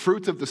 goodness. The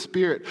fruits of the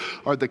Spirit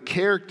are the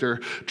character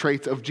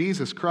traits of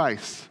Jesus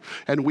Christ.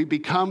 And we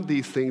become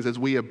these things as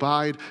we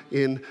abide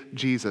in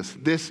Jesus.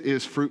 This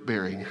is fruit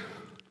bearing.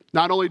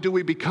 Not only do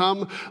we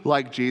become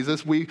like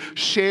Jesus, we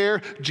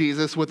share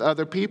Jesus with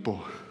other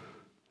people.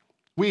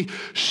 We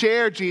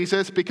share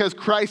Jesus because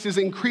Christ is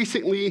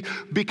increasingly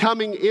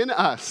becoming in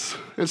us.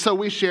 And so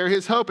we share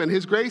his hope and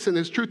his grace and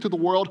his truth to the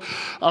world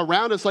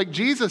around us like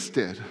Jesus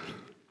did.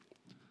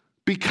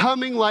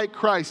 Becoming like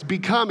Christ,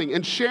 becoming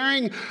and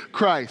sharing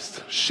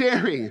Christ,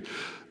 sharing.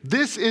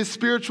 This is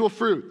spiritual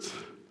fruit.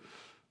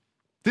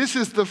 This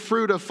is the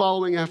fruit of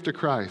following after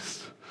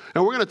Christ.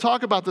 And we're going to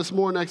talk about this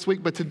more next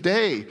week, but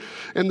today,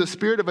 in the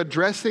spirit of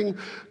addressing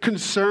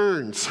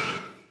concerns,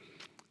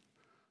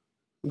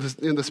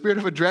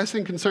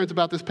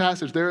 about this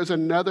passage, there is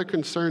another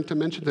concern to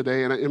mention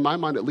today, and in my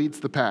mind, it leads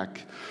the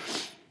pack.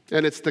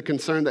 And it's the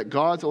concern that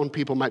God's own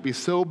people might be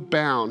so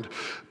bound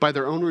by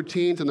their own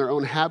routines and their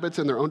own habits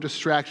and their own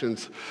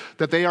distractions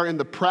that they are in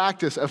the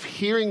practice of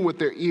hearing with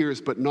their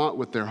ears but not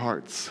with their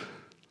hearts.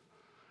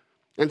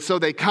 And so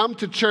they come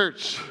to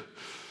church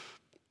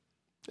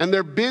and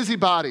they're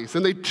busybodies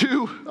and they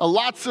do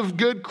lots of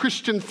good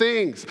Christian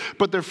things,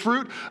 but the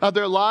fruit of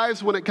their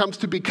lives when it comes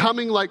to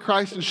becoming like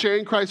Christ and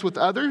sharing Christ with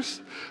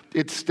others,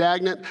 it's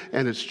stagnant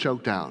and it's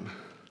choked down.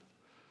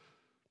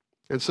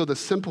 And so the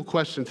simple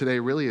question today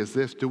really is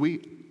this: do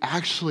we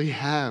actually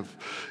have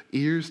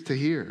ears to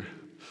hear?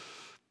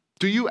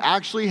 Do you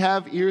actually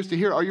have ears to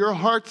hear? Are your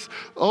hearts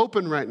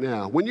open right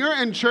now? When you're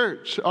in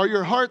church, are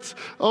your hearts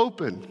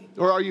open?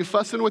 Or are you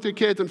fussing with your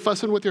kids and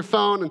fussing with your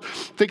phone and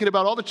thinking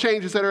about all the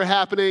changes that are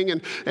happening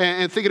and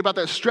thinking about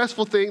that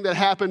stressful thing that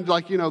happened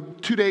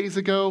 2 days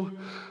ago?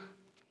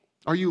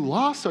 Are you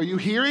lost? Are you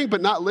hearing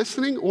but not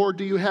listening? Or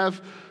do you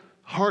have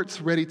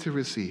hearts ready to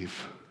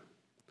receive?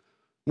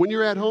 When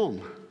you're at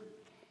home,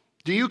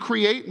 do you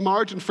create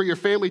margin for your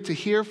family to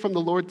hear from the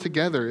Lord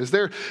together? Is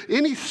there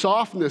any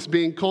softness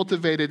being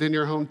cultivated in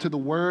your home to the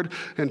word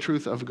and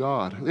truth of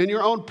God? In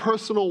your own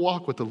personal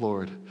walk with the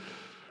Lord,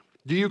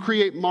 do you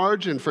create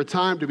margin for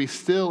time to be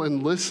still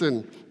and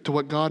listen to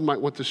what God might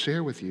want to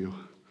share with you?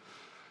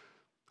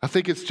 I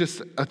think it's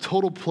just a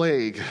total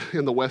plague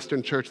in the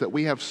Western church that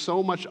we have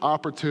so much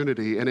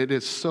opportunity, and it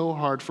is so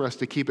hard for us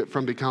to keep it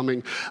from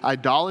becoming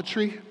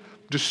idolatry,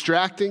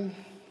 distracting,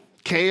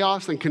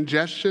 chaos, and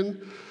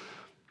congestion,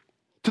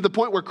 to the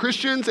point where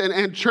Christians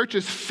and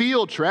churches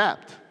feel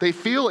trapped. They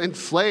feel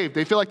enslaved.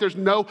 They feel like there's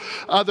no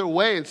other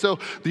way. And so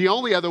the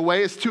only other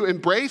way is to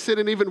embrace it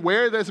and even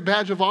wear it as a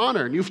badge of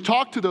honor. And you've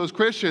talked to those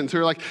Christians who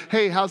are like,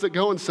 hey, how's it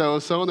going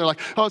so-and-so? And they're like,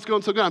 oh, it's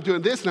going so good. I'm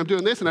doing this and I'm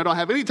doing this and I don't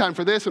have any time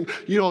for this. And,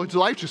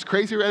 life's just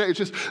crazy right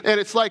now.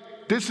 It's like,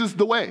 this is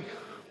the way.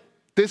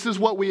 This is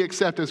what we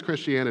accept as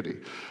Christianity.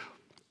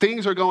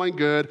 Things are going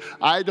good.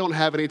 I don't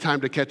have any time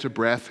to catch a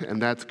breath,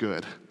 and that's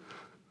good.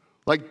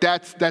 Like,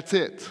 that's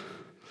it.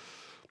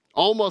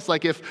 Almost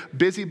like if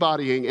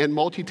busybodying and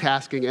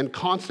multitasking and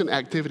constant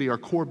activity are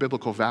core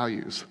biblical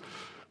values.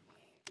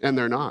 And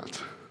they're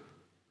not.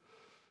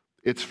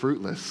 It's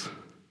fruitless.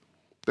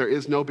 There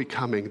is no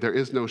becoming. There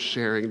is no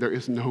sharing. There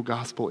is no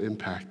gospel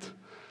impact.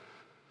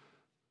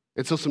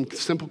 And so some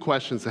simple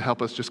questions to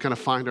help us just kind of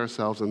find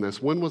ourselves in this.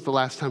 When was the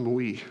last time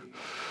we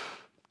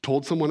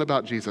told someone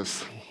about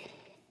Jesus?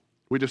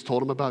 We just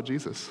told them about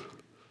Jesus.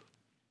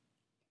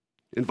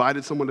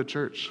 Invited someone to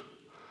church.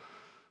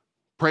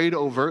 Prayed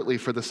overtly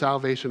for the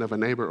salvation of a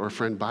neighbor or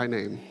friend by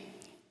name.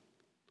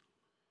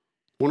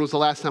 When was the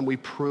last time we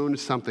pruned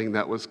something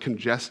that was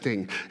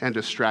congesting and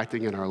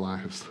distracting in our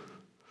lives?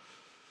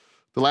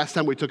 The last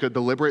time we took a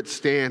deliberate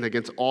stand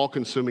against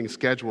all-consuming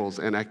schedules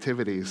and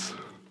activities.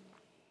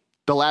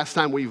 The last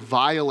time we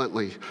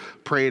violently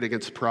prayed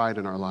against pride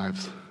in our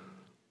lives.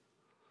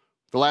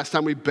 The last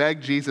time we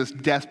begged Jesus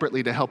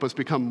desperately to help us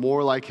become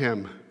more like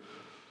him.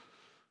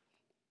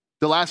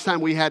 The last time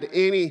we had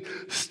any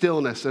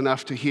stillness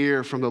enough to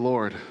hear from the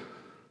Lord.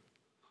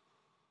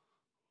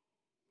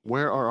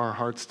 Where are our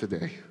hearts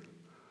today?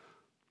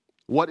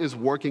 What is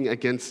working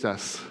against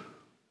us,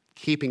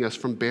 keeping us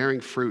from bearing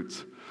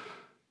fruit,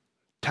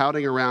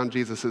 touting around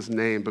Jesus'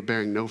 name, but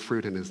bearing no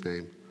fruit in his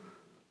name?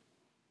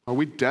 Are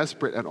we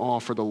desperate at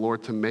all for the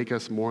Lord to make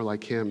us more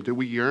like him? Do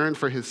we yearn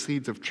for his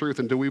seeds of truth,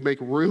 and do we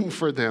make room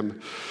for them?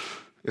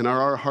 And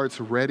are our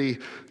hearts ready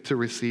to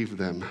receive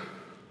them?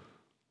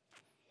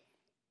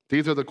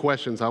 These are the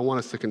questions I want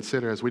us to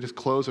consider as we just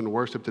close in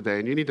worship today.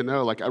 And you need to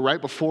know, right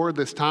before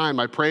this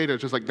time, I prayed, and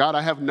it's just like, God,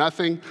 I have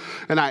nothing,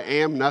 and I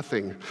am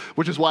nothing.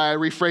 Which is why I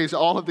rephrase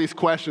all of these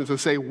questions and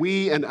say,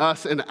 we and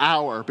us and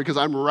our, because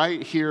I'm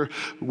right here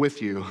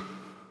with you.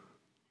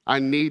 I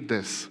need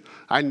this.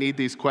 I need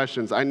these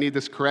questions. I need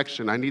this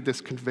correction. I need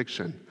this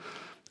conviction.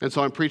 And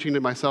so I'm preaching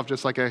to myself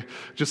just like I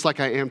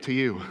am to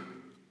you.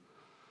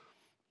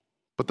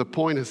 But the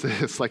point is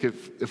this,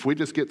 if we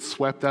just get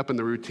swept up in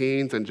the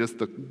routines and just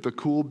the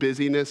cool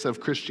busyness of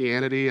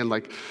Christianity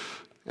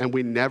and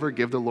we never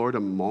give the Lord a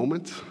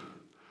moment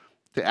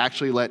to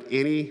actually let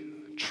any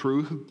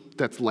truth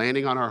that's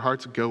landing on our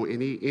hearts go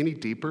any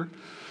deeper,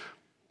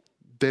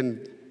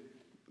 then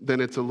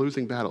it's a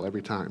losing battle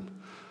every time.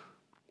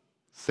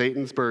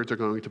 Satan's birds are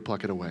going to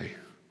pluck it away.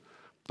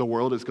 The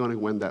world is going to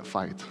win that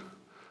fight.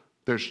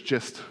 That's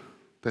just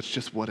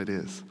what it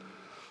is.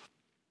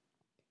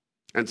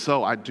 And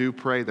so I do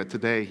pray that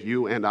today,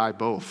 you and I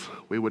both,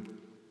 we would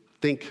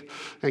think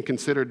and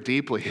consider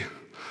deeply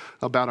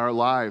about our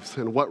lives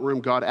and what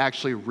room God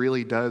actually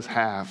really does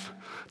have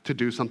to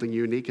do something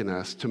unique in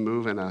us, to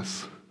move in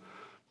us,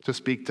 to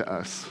speak to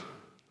us.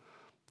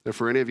 And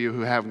for any of you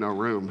who have no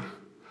room,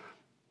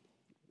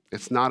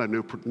 it's not a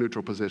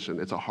neutral position,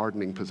 it's a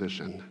hardening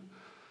position.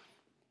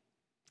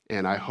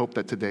 And I hope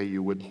that today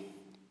you would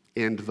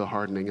end the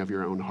hardening of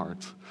your own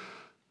heart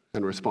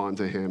and respond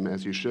to him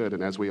as you should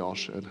and as we all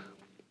should.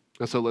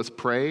 And so let's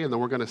pray, and then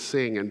we're going to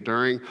sing. And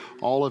during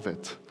all of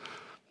it,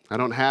 I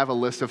don't have a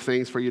list of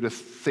things for you to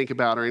think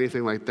about or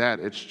anything like that.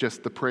 It's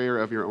just the prayer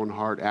of your own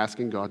heart,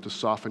 asking God to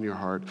soften your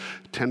heart,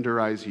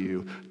 tenderize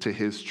you to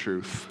his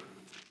truth.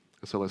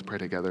 And so let's pray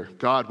together.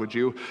 God, would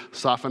you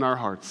soften our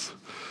hearts?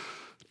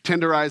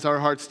 Tenderize our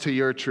hearts to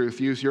your truth.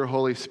 Use your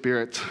Holy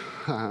Spirit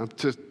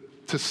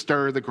to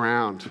stir the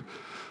ground.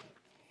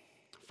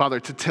 Father,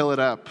 to till it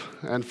up.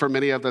 And for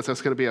many of us,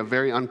 that's going to be a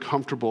very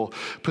uncomfortable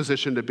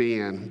position to be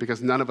in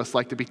because none of us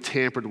like to be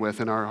tampered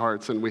with in our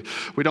hearts. And we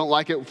don't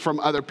like it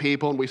from other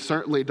people, and we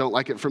certainly don't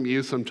like it from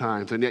you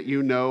sometimes. And yet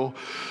you know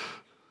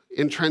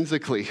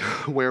intrinsically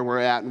where we're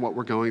at and what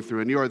we're going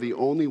through, and you are the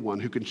only one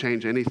who can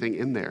change anything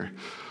in there.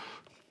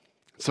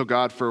 So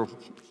God, for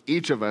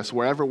each of us,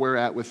 wherever we're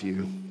at with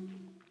you,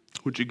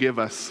 would you give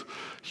us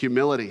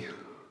humility?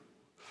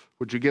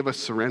 Would you give us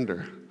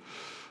surrender?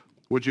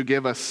 Would you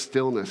give us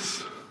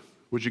stillness?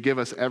 Would you give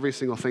us every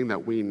single thing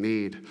that we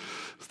need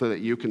so that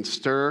you can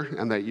stir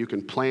and that you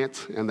can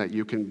plant and that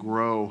you can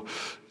grow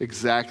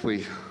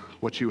exactly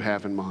what you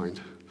have in mind?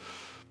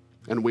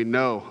 And we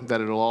know that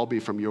it'll all be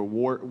from your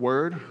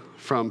word,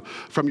 from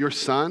your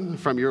Son,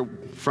 from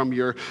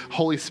your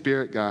Holy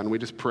Spirit, God. And we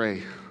just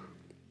pray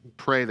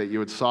that you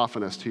would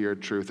soften us to your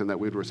truth and that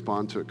we'd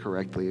respond to it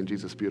correctly. In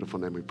Jesus' beautiful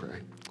name we pray.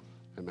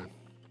 Amen.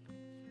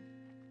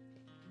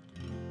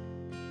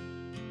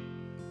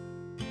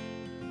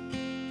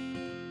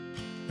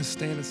 Let's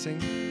stand and sing.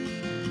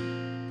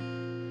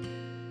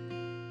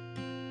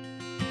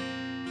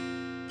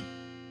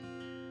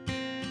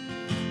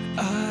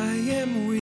 I am weak.